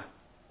spesa,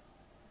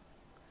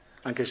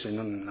 anche se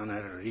non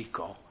ero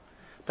ricco.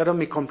 Però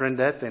mi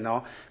comprendete,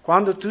 no?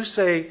 Quando tu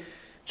sei,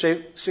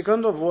 cioè,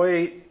 secondo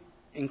voi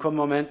in quel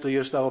momento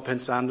io stavo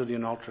pensando di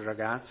un'altra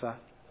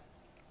ragazza?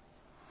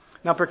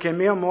 No, perché il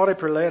mio amore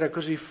per lei era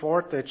così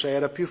forte, cioè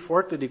era più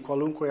forte di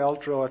qualunque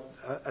altra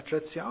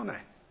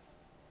attrazione.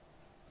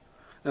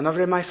 Non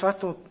avrei mai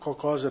fatto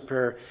qualcosa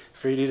per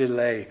ferire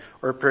lei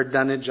o per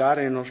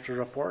danneggiare il nostro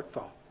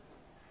rapporto.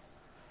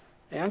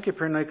 E anche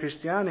per noi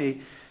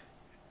cristiani,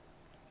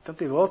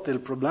 tante volte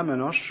il problema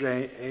nostro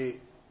è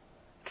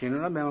che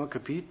non abbiamo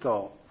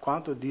capito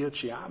quanto Dio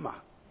ci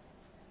ama.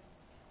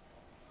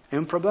 È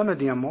un problema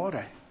di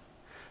amore.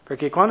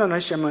 Perché quando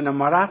noi siamo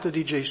innamorati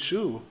di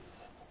Gesù,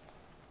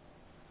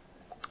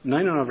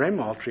 noi non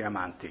avremo altri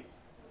amanti.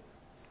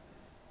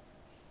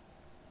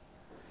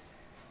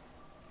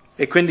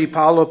 E quindi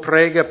Paolo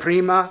prega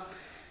prima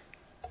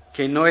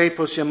che noi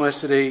possiamo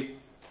essere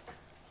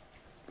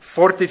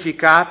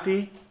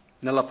fortificati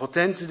nella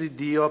potenza di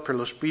Dio per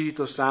lo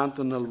Spirito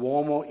Santo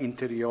nell'uomo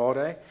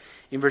interiore.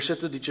 In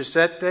versetto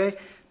 17,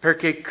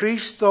 perché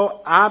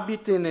Cristo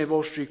abiti nei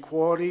vostri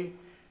cuori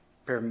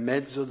per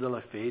mezzo della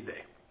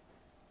fede.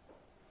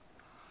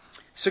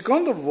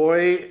 Secondo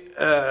voi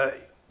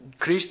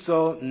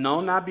Cristo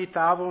non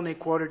abitava nei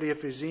cuori degli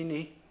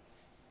Efesini?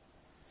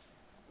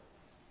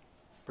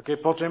 Perché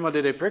potremmo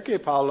dire, perché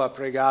Paolo ha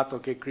pregato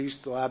che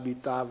Cristo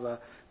abitava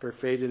per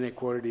fede nei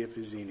cuori degli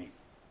Efesini?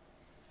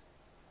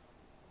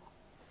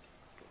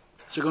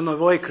 Secondo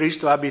voi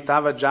Cristo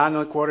abitava già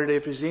nel cuore degli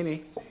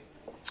Efesini?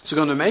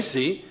 Secondo me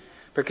sì,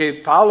 perché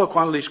Paolo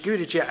quando li scrive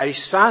dice ai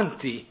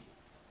santi,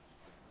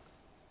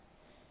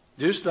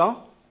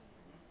 giusto?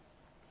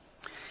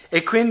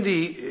 E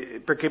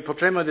quindi, perché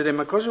potremmo dire,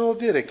 ma cosa vuol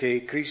dire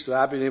che Cristo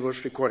abita nei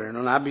vostri cuori?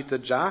 Non abita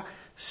già?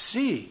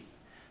 Sì,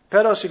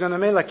 però secondo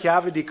me la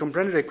chiave di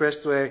comprendere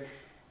questo è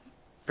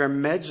per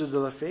mezzo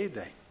della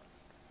fede.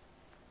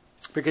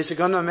 Perché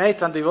secondo me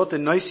tante volte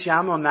noi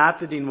siamo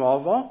nati di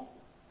nuovo,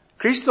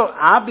 Cristo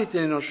abita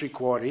nei nostri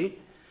cuori,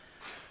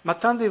 ma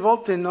tante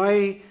volte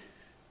noi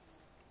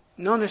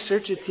non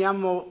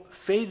esercitiamo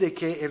fede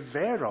che è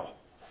vero.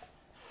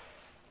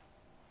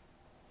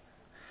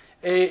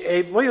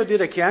 E voglio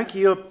dire che anche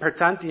io per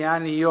tanti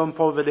anni io un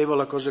po' vedevo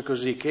la cosa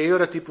così, che io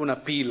ero tipo una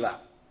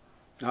pila,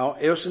 no?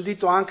 E ho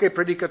sentito anche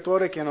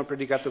predicatori che hanno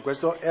predicato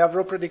questo e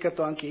avrò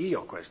predicato anche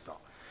io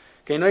questo,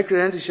 che noi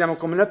credenti siamo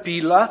come una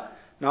pila,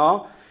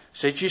 no?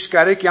 Se ci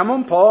scarichiamo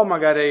un po',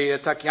 magari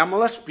attacchiamo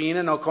la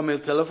spina, no? Come il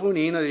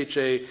telefonino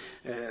dice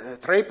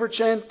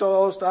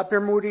 3% sta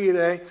per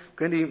morire,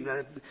 quindi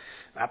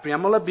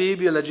apriamo la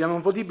Bibbia, leggiamo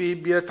un po' di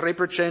Bibbia,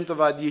 3%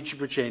 va a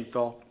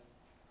 10%.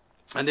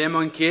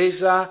 Andiamo in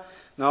chiesa,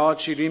 no,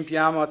 ci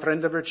riempiamo a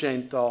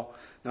 30%,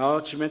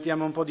 no, ci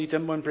mettiamo un po' di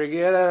tempo in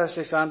preghiera,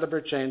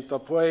 60%,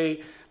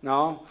 poi,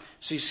 no,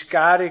 si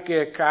scarica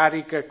e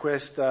carica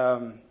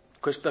questa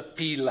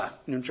pila,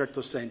 in un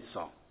certo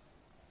senso.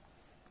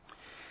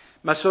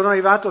 Ma sono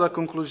arrivato alla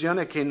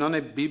conclusione che non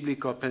è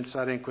biblico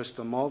pensare in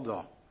questo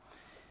modo.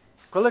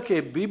 Quello che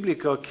è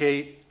biblico è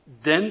che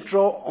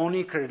dentro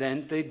ogni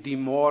credente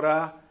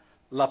dimora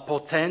la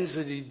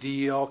potenza di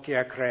Dio che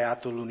ha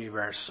creato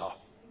l'universo.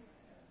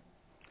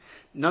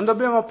 Non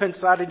dobbiamo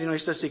pensare di noi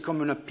stessi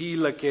come una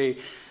pila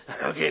che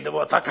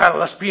devo attaccare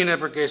la spina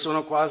perché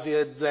sono quasi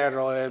a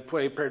zero e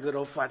poi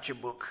perderò il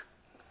Facebook.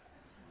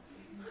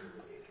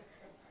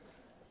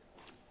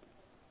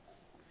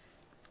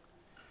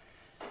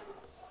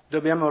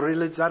 Dobbiamo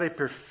realizzare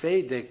per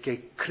fede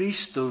che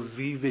Cristo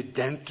vive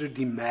dentro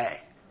di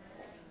me.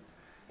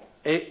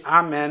 E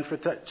amen,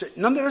 fratello. Cioè,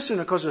 non deve essere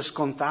una cosa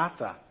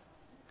scontata.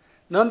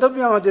 Non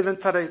dobbiamo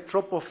diventare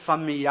troppo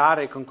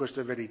familiari con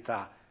questa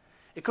verità.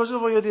 E cosa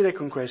voglio dire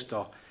con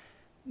questo?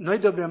 Noi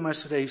dobbiamo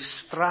essere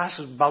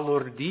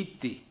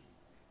strasbalorditi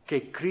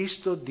che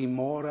Cristo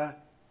dimora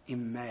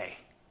in me.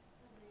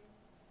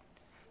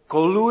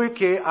 Colui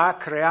che ha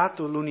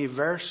creato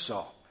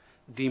l'universo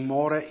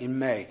dimora in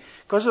me.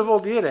 Cosa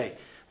vuol dire?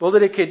 Vuol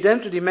dire che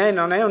dentro di me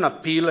non è una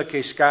pila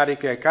che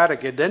scarica e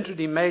carica, dentro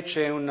di me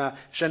c'è una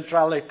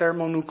centrale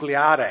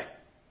termonucleare.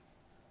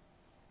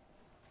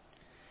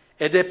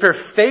 Ed è per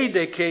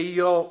fede che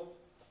io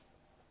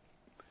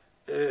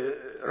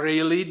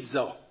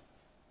realizzo.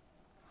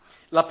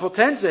 La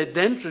potenza è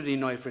dentro di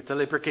noi,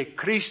 fratelli, perché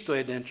Cristo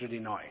è dentro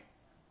di noi.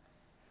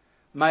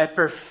 Ma è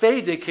per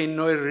fede che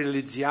noi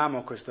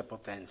realizziamo questa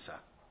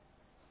potenza.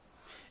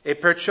 E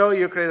perciò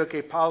io credo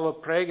che Paolo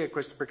prega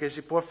questo, perché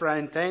si può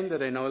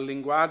fraintendere il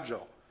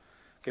linguaggio.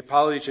 Che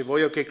Paolo dice,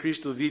 voglio che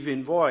Cristo vive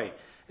in voi.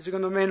 E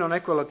secondo me non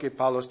è quello che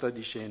Paolo sta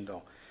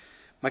dicendo.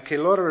 Ma che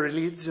loro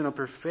realizzino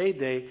per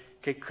fede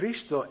che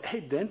Cristo è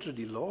dentro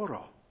di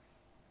loro.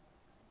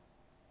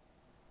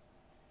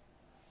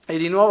 E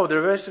di nuovo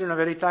deve essere una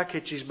verità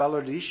che ci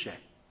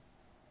sbalordisce.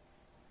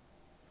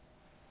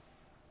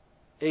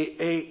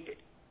 E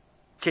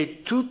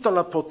che tutta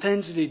la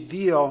potenza di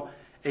Dio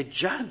è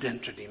già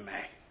dentro di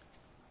me.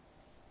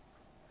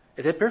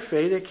 Ed è per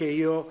fede che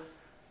io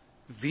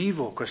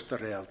vivo questa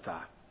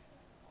realtà.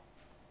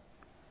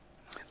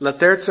 La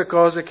terza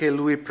cosa che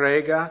lui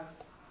prega,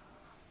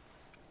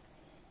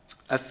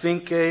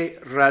 affinché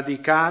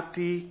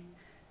radicati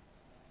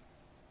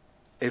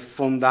e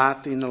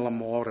fondati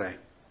nell'amore.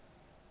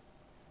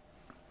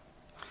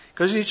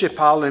 Cosa dice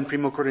Paolo in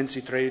 1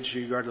 Corinzi 13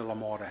 riguardo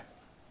l'amore?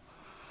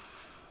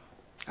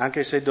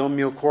 Anche se do il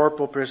mio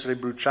corpo per essere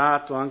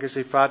bruciato, anche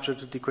se faccio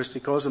tutte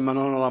queste cose, ma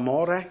non ho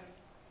l'amore,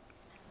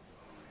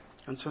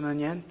 non sono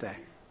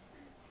niente.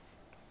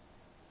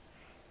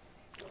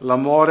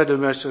 L'amore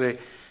deve essere...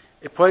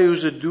 E poi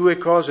usa due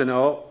cose,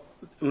 no?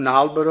 Un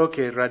albero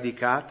che è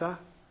radicata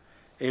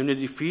e un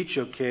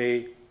edificio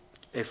che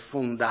è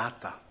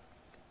fondata.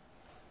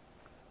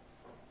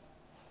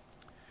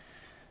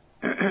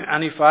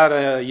 Anni fa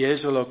a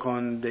Jesolo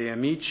con dei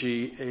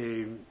amici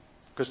e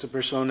questa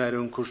persona era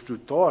un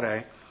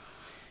costruttore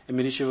e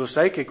mi dicevo,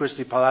 sai che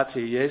questi palazzi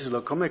a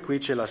Jesolo, come qui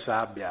c'è la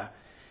sabbia,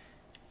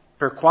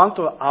 per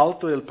quanto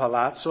alto è il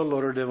palazzo,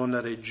 loro devono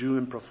andare giù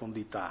in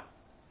profondità.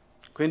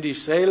 Quindi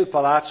se il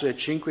palazzo è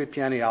 5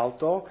 piani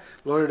alto,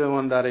 loro devono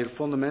andare, il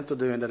fondamento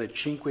deve andare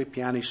 5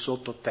 piani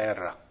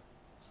sottoterra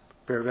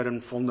per avere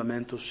un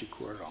fondamento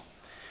sicuro.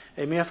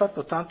 E mi ha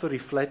fatto tanto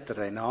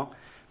riflettere, no?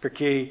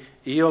 Perché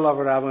io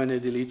lavoravo in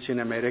edilizia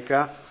in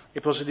America e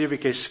posso dirvi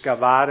che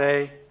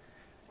scavare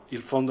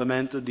il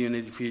fondamento di un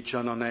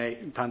edificio non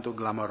è tanto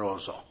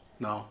glamoroso,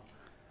 no?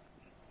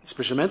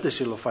 Specialmente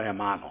se lo fai a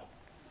mano.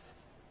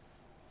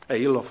 E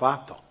io l'ho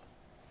fatto.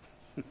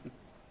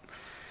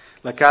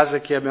 La casa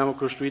che abbiamo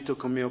costruito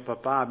con mio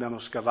papà abbiamo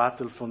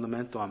scavato il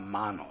fondamento a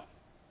mano,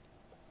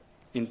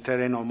 in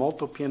terreno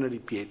molto pieno di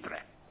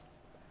pietre.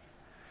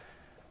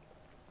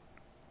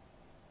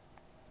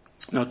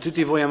 No,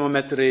 tutti vogliamo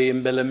mettere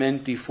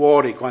imbellimenti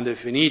fuori quando è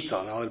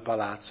finito, no, il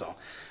palazzo,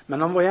 ma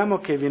non vogliamo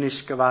che viene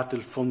scavato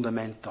il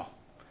fondamento,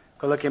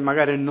 quello che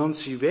magari non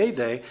si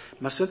vede,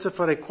 ma senza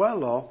fare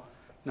quello,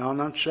 no,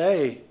 non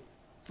c'è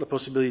la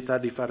possibilità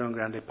di fare un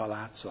grande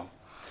palazzo.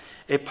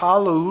 E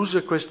Paolo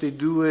usa queste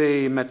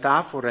due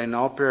metafore,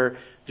 no,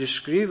 per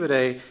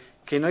descrivere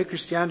che noi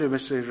cristiani dobbiamo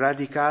essere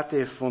radicati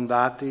e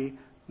fondati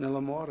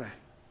nell'amore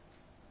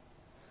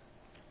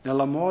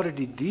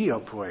di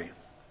Dio poi.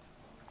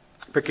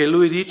 Perché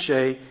lui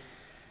dice,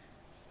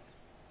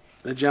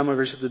 leggiamo il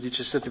versetto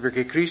 17,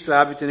 perché Cristo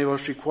abita nei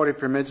vostri cuori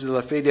per mezzo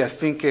della fede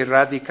affinché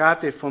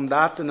radicate e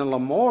fondate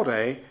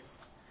nell'amore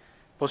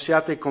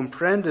possiate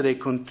comprendere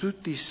con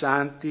tutti i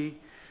santi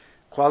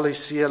quale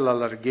sia la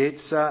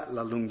larghezza,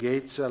 la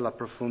lunghezza, la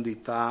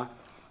profondità,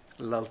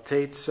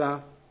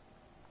 l'altezza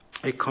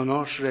e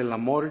conoscere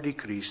l'amore di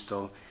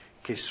Cristo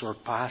che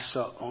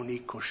sorpassa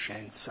ogni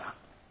coscienza.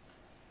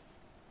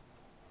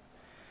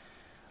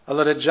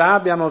 Allora già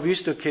abbiamo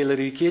visto che le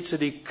ricchezze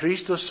di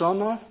Cristo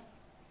sono?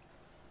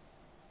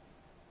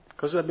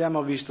 Cosa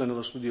abbiamo visto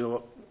nello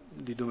studio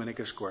di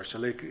domenica scorsa?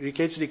 Le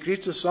ricchezze di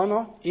Cristo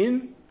sono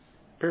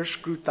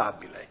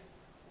imperscrutabili.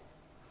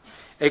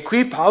 E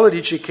qui Paolo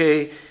dice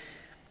che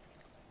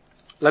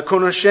la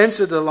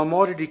conoscenza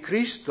dell'amore di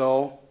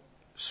Cristo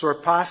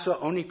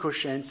sorpassa ogni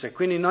coscienza.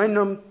 Quindi noi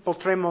non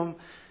potremo,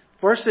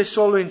 forse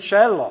solo in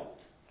cielo,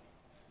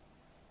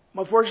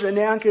 ma forse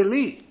neanche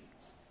lì.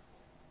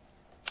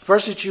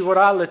 Forse ci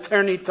vorrà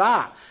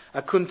l'eternità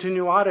a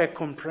continuare a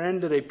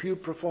comprendere più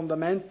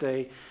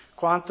profondamente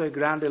quanto è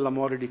grande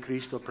l'amore di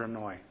Cristo per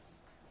noi.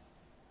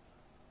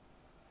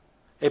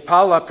 E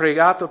Paolo ha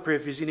pregato per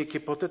Efesini che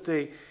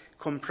potete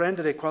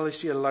comprendere quale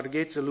sia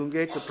larghezza,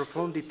 lunghezza,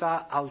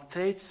 profondità,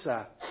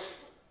 altezza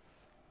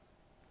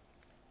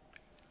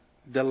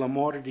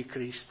dell'amore di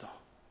Cristo.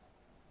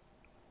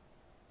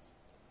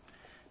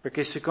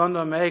 Perché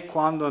secondo me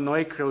quando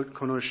noi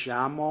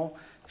conosciamo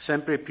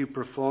sempre più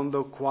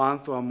profondo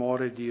quanto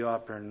amore Dio ha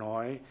per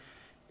noi,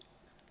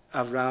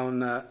 avrà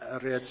una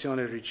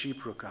reazione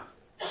reciproca.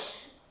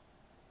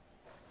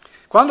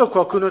 Quando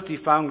qualcuno ti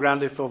fa un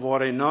grande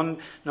favore, non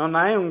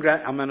hai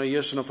almeno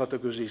io sono fatto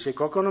così, se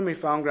qualcuno mi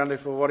fa un grande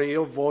favore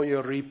io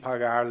voglio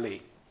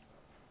ripagarli.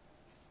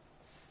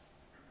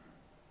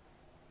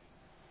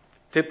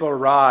 Tipo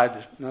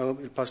Rod, no?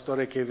 Il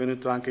pastore che è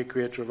venuto anche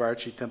qui a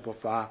trovarci tempo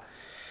fa.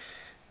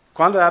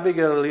 Quando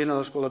Abigail lì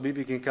nella scuola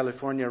biblica in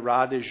California,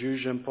 Rod e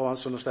Juge un po'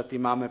 sono stati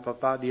mamma e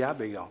papà di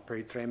Abigail per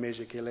i 3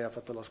 mesi che lei ha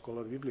fatto la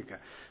scuola biblica.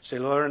 Se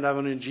loro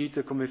andavano in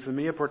gita come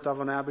famiglia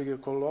portavano Abigail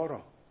con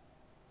loro.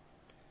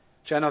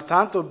 Ci hanno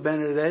tanto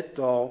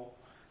benedetto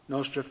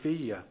nostra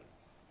figlia.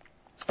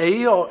 E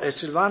io e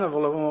Silvana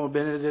volevamo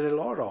benedire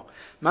loro.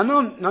 Ma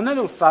non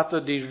era il fatto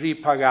di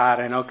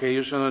ripagare, no? Che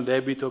io sono in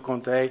debito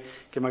con te,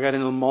 che magari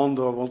nel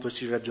mondo a volte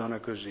si ragiona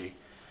così.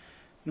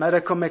 Ma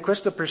era come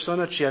questa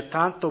persona ci ha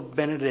tanto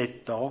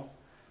benedetto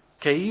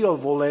che io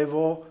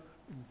volevo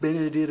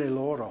benedire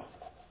loro.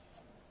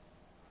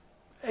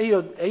 E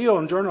io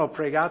un giorno ho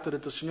pregato e ho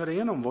detto, Signore,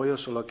 io non voglio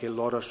solo che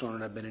loro sono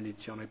una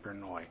benedizione per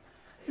noi.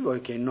 Io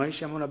voglio che noi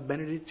siamo una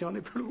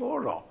benedizione per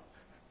loro.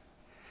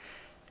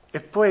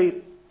 E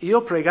poi io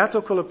ho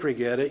pregato quella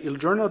preghiera, il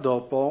giorno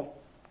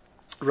dopo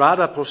Rod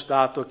ha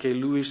postato che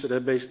lui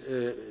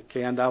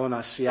che andavano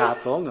a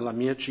Seattle, nella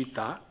mia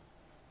città,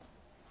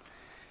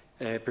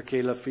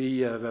 perché la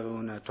figlia aveva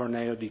un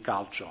torneo di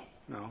calcio,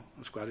 no?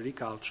 Una squadra di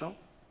calcio.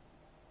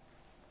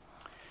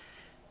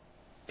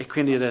 E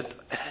quindi ho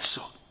detto,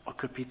 adesso ho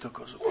capito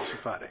cosa posso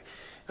fare.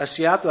 A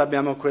Seattle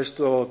abbiamo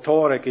questo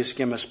torre che si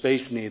chiama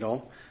Space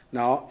Needle,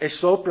 no? E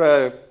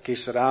sopra, che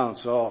sarà, non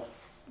so,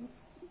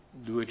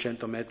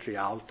 200 metri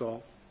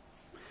alto,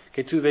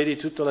 che tu vedi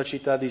tutta la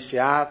città di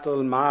Seattle,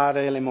 il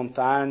mare, le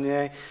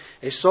montagne,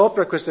 e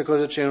sopra questa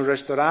cosa c'è un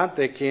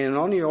ristorante che in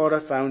ogni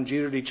ora fa un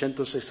giro di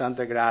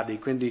 160 gradi,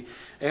 quindi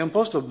è un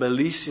posto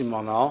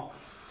bellissimo, no?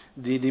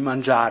 Di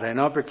mangiare,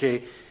 no?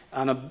 Perché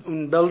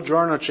un bel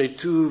giorno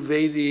tu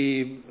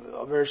vedi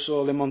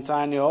verso le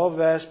montagne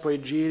ovest,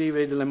 poi giri,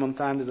 vedi le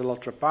montagne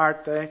dall'altra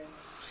parte,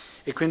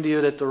 e quindi io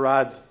ho detto,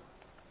 Rod,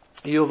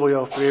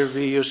 io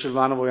e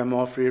Silvano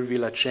vogliamo offrirvi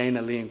la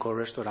cena lì in quel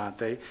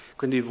ristorante,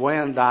 quindi voi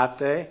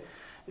andate,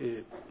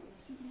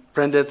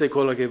 prendete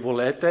quello che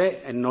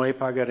volete e noi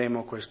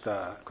pagheremo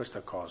questa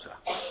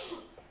cosa.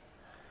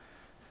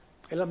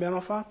 E l'abbiamo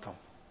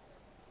fatto.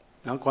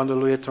 No? Quando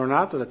lui è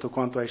tornato ho detto,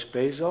 quanto hai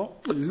speso?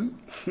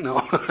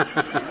 No.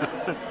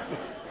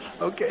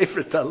 Ok,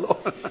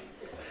 fratello.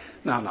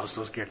 No,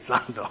 sto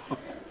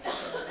scherzando.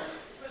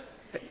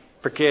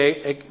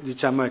 Perché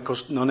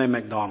non è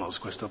McDonald's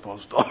questo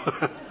posto.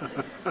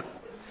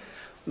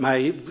 Ma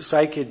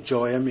sai che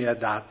gioia mi ha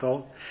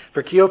dato?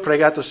 Perché io ho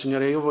pregato,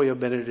 Signore, io voglio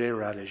benedire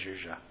Rod e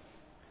Giugia.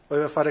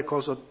 Voglio fare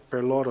cosa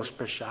per loro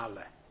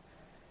speciale.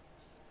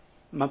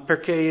 Ma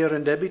perché io ero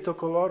in debito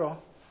con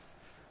loro?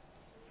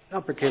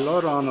 No, perché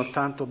loro hanno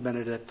tanto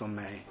benedetto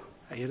me.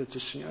 E io ho detto,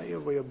 Signore,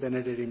 io voglio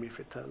benedire i miei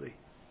fratelli.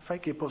 Fai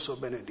che posso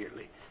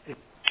benedirli. E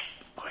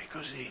poi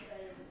così.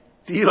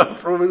 Dio ha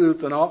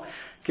provveduto, no?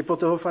 Che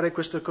potevo fare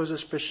questa cosa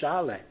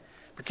speciale.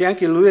 Perché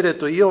anche lui ha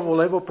detto, io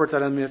volevo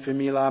portare la mia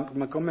famiglia,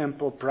 ma come un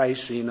po'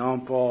 pricey, no?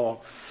 Un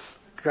po'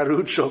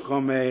 caruccio,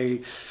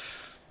 come...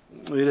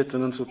 Lui ha detto,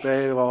 non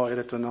sapevo, io ho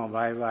detto, no,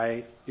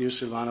 vai, io e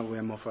Silvana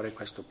vogliamo fare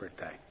questo per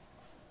te.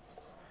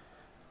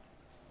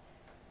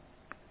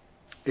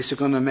 E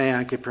secondo me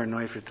anche per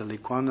noi, fratelli,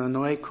 quando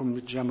noi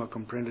cominciamo a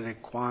comprendere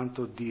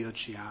quanto Dio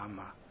ci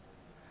ama,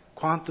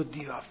 quanto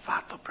Dio ha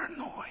fatto per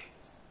noi,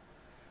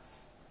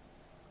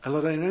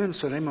 allora noi non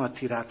saremo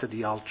attirati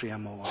di altri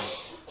amori,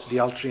 di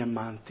altri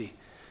amanti.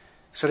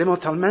 Saremo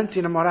talmente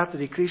innamorati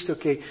di Cristo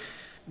che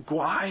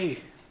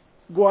guai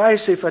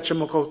se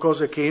facciamo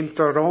qualcosa che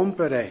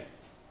interrompere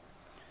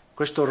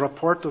questo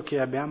rapporto che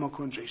abbiamo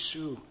con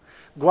Gesù.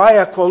 Guai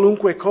a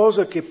qualunque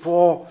cosa che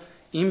può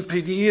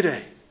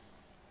impedire.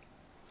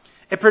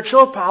 E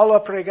perciò Paolo ha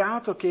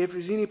pregato che gli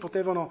Efesini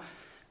potevano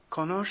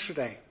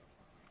conoscere,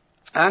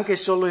 anche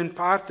solo in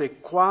parte,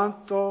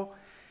 quanto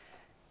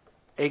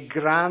è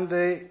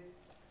grande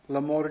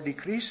l'amore di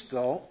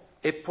Cristo.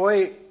 E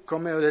poi,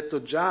 come ho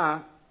detto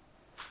già,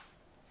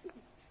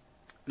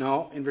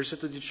 no, in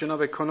versetto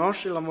 19,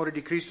 conosce l'amore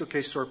di Cristo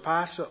che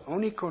sorpassa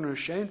ogni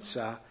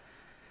conoscenza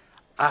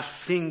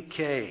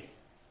affinché,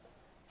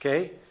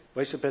 ok?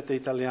 Voi sapete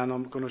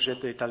italiano,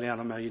 conoscete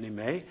italiano meglio di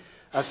me,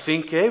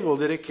 affinché vuol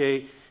dire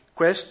che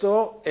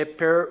questo è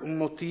per un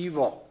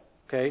motivo,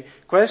 ok?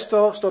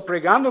 Sto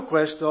pregando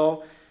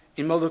questo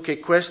in modo che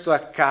questo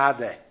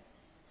accade.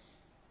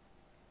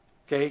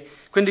 Okay?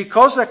 Quindi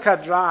cosa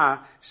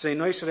accadrà se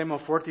noi saremo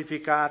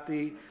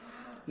fortificati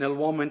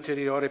nell'uomo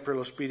interiore per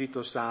lo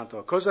Spirito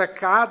Santo? Cosa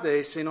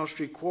accade se i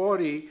nostri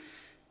cuori,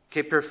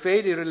 che per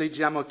fede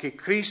realizziamo che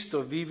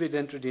Cristo vive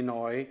dentro di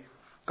noi,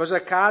 cosa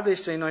accade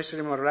se noi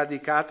saremo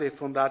radicati e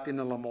fondati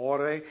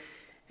nell'amore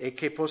e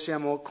che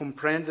possiamo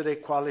comprendere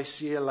quale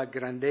sia la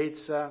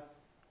grandezza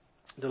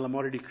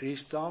dell'amore di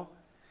Cristo,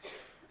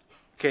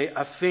 che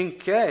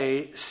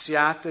affinché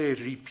siate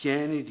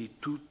ripieni di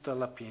tutta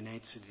la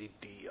pienezza di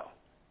Dio.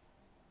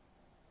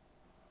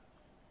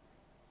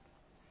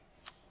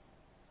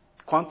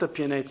 Quanta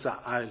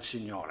pienezza ha il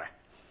Signore?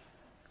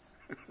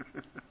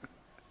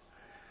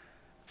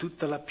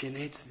 Tutta la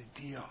pienezza di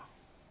Dio.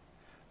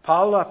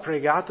 Paolo ha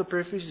pregato per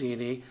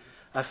Efesini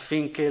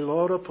affinché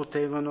loro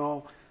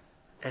potevano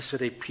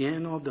essere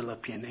pieni della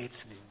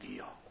pienezza di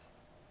Dio.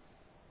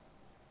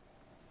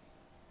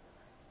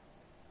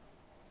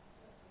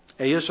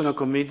 E io sono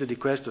convinto di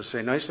questo: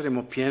 se noi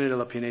saremo pieni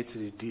della pienezza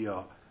di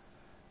Dio,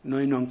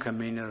 noi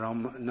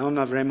non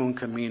avremo un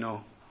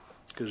cammino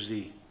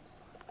così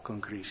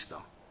con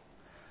Cristo.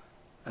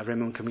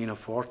 Avremo un cammino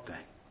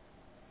forte,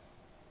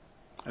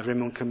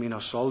 avremo un cammino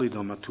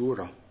solido,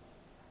 maturo.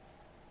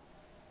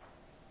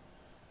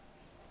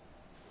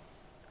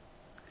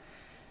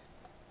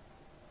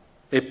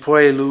 E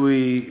poi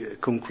lui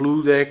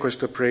conclude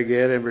questa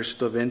preghiera in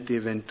versetto 20 e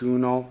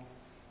 21.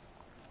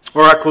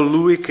 Ora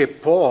colui che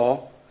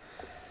può,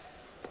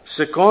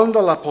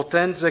 secondo la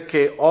potenza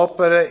che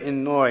opera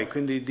in noi,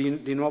 quindi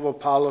di nuovo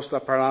Paolo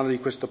sta parlando di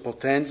questa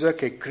potenza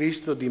che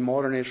Cristo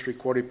dimora nei nostri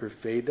cuori per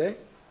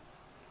fede,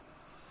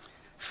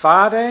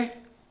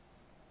 fare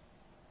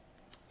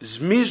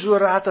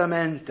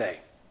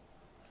smisuratamente.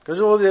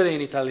 Cosa vuol dire in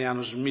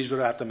italiano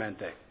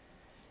smisuratamente?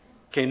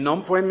 Che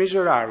non puoi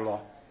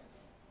misurarlo.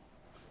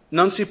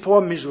 Non si può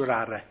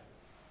misurare.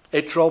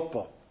 È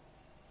troppo.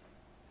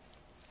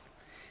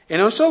 E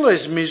non solo è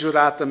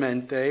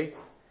smisuratamente,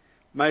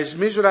 ma è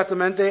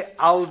smisuratamente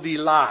al di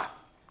là.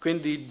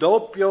 Quindi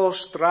doppio,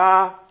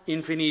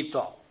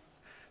 infinito.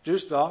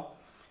 Giusto?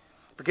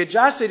 Perché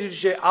già se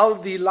dice al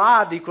di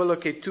là di quello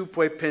che tu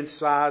puoi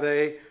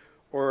pensare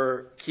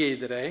o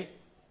chiedere,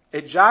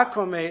 è già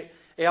come,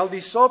 è al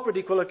di sopra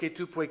di quello che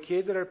tu puoi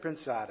chiedere o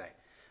pensare.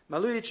 Ma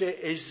lui dice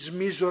è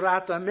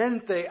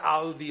smisuratamente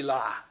al di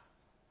là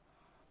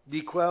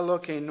di quello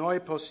che noi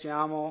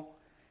possiamo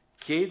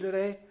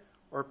chiedere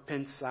o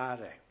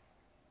pensare.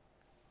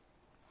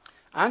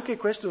 Anche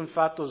questo è un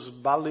fatto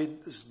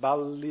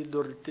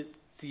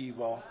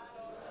sbalordativo.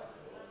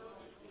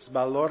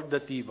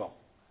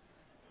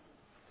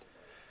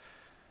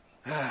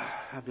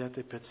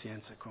 Abbiate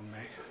pazienza con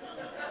me.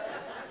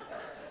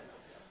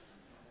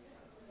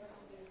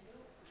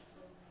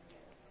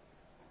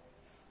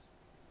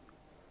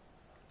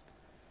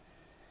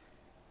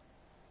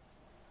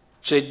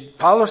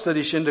 Paolo sta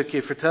dicendo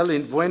che, fratelli,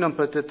 voi non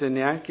potete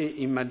neanche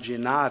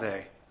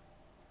immaginare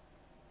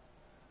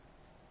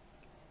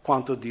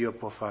quanto Dio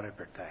può fare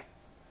per te.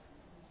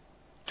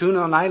 Tu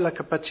non hai la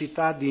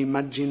capacità di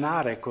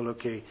immaginare quello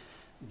che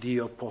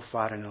Dio può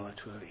fare nella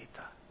tua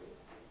vita.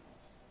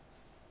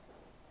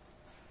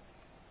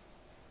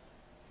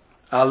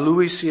 A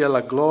Lui sia la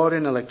gloria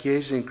nella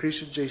Chiesa in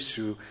Cristo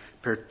Gesù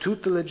per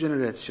tutte le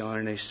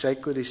generazioni, nei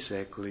secoli dei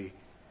secoli.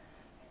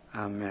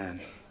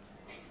 Amen.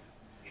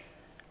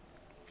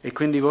 E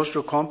quindi il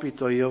vostro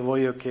compito, io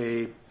voglio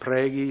che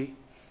preghi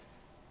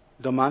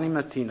domani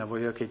mattina,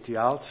 voglio che ti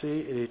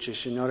alzi e dici: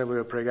 Signore,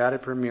 voglio pregare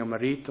per mio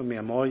marito,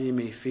 mia moglie, i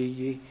miei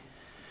figli,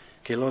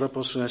 che loro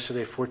possano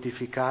essere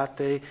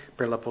fortificati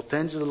per la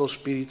potenza dello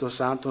Spirito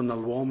Santo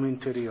nell'uomo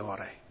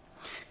interiore,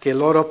 che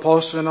loro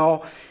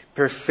possano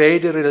per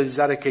fede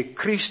realizzare che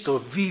Cristo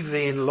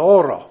vive in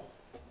loro,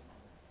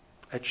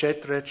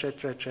 eccetera,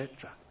 eccetera,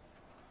 eccetera.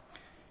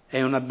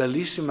 È una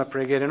bellissima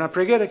preghiera, è una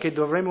preghiera che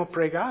dovremmo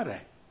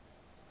pregare.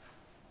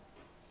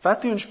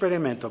 Fate un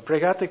esperimento,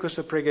 pregate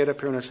questa preghiera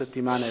per una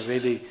settimana e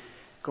vedi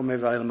come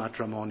va il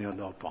matrimonio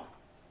dopo.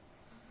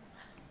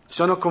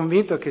 Sono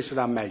convinto che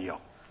sarà meglio.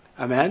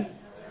 Amen?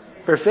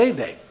 Per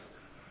fede.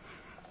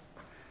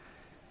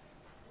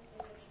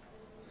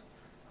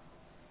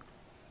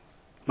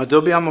 Ma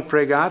dobbiamo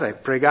pregare,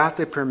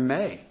 pregate per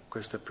me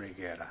questa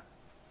preghiera,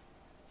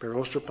 per il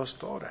vostro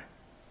pastore,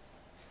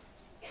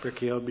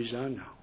 perché ho bisogno.